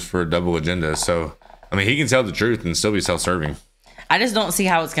serves for a double agenda. So, I mean, he can tell the truth and still be self-serving. I just don't see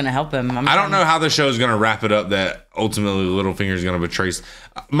how it's going to help him. I don't know how the show is going to wrap it up that ultimately Littlefinger is going to betray.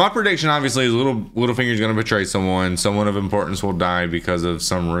 My prediction, obviously, is Littlefinger is going to betray someone. Someone of importance will die because of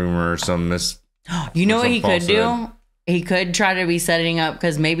some rumor, some You know what he could do? He could try to be setting up,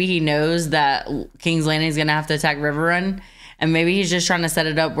 because maybe he knows that King's Landing is going to have to attack River Run. And maybe he's just trying to set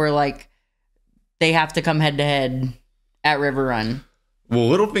it up where, like, they have to come head to head at River Run. Well,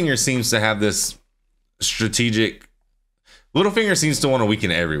 Littlefinger seems to have this strategic. Littlefinger seems to want to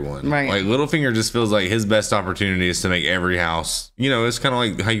weaken everyone. Right. Like, Littlefinger just feels like his best opportunity is to make every house. It's kind of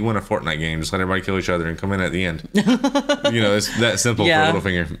like how you win a Fortnite game. Just let everybody kill each other and come in at the end. It's that simple for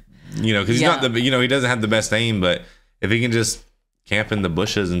Littlefinger. Because he's not he doesn't have the best aim, but if he can just camp in the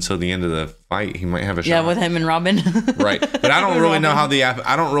bushes until the end of the fight, he might have a shot. Yeah, with him and Robin. Right. But I don't really know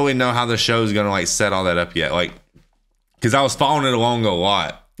how the show's gonna like set all that up yet. Like, because I was following it along a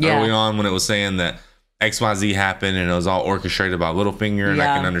lot early on when it was saying that XYZ happened and it was all orchestrated by Littlefinger, and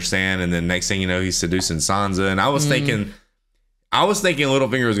I can understand. And then next thing you know, he's seducing Sansa, and I was thinking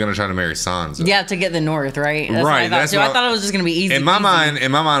Littlefinger was going to try to marry Sansa. Yeah, to get the North, right? That's right. I thought it was just going to be easy. In my mind,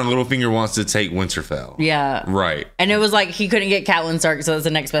 Littlefinger wants to take Winterfell. Yeah. Right. And it was like he couldn't get Catelyn Stark, so that's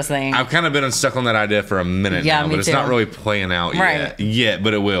the next best thing. I've kind of been stuck on that idea for a minute now, but it's not really playing out yet,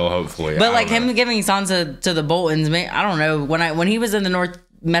 but it will, hopefully. But like him giving Sansa to the Boltons, I don't know. When he was in the North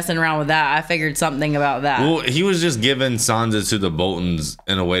messing around with that, I figured something about that. Well, he was just giving Sansa to the Boltons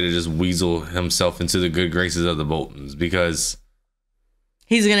in a way to just weasel himself into the good graces of the Boltons, because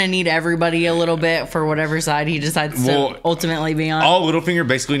he's going to need everybody a little bit for whatever side he decides to ultimately be on. All Littlefinger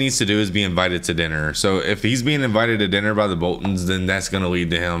basically needs to do is be invited to dinner. So if he's being invited to dinner by the Boltons, then that's going to lead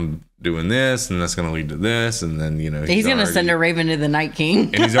to him doing this, and that's going to lead to this, and then, he's going to send a raven to the Night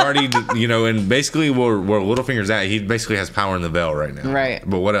King. And he's already, and basically where Littlefinger's at, he basically has power in the Vale right now. Right.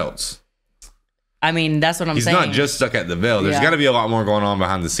 But what else? I mean, that's what I'm saying. He's not just stuck at the veil. There's got to be a lot more going on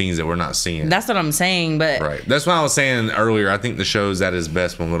behind the scenes that we're not seeing. That's what I'm saying, but... Right. That's what I was saying earlier. I think the show's at his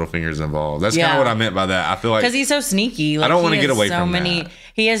best when Littlefinger's involved. That's kind of what I meant by that. I feel like... Because he's so sneaky. Like, I don't want to get away from that.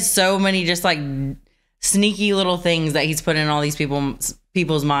 He has so many just, like, sneaky little things that he's put in all these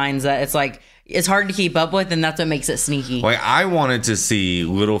people's minds that it's like... It's hard to keep up with, and that's what makes it sneaky. Like, I wanted to see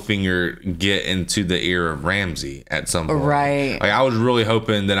Littlefinger get into the ear of Ramsay at some point. Right. Like, I was really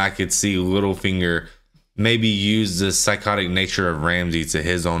hoping that I could see Littlefinger maybe use the psychotic nature of Ramsay to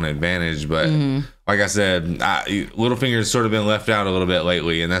his own advantage. But like I said, Littlefinger's sort of been left out a little bit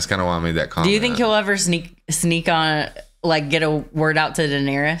lately, and that's kind of why I made that comment. Do you think he'll ever sneak on, like, get a word out to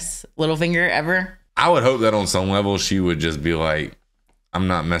Daenerys, Littlefinger, ever? I would hope that on some level she would just be like, I'm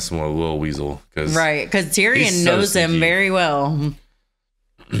not messing with Lil Weasel. Right, because Tyrion knows him very well.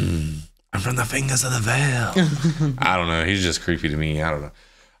 I'm from the fingers of the veil. I don't know. He's just creepy to me. I don't know.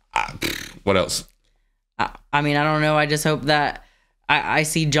 What else? I mean, I don't know. I just hope that I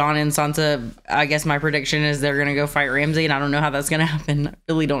see Jon and Sansa. I guess my prediction is they're going to go fight Ramsay, and I don't know how that's going to happen. I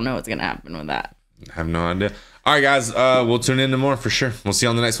really don't know what's going to happen with that. I have no idea. All right, guys. We'll tune in to more for sure. We'll see you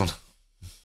on the next one.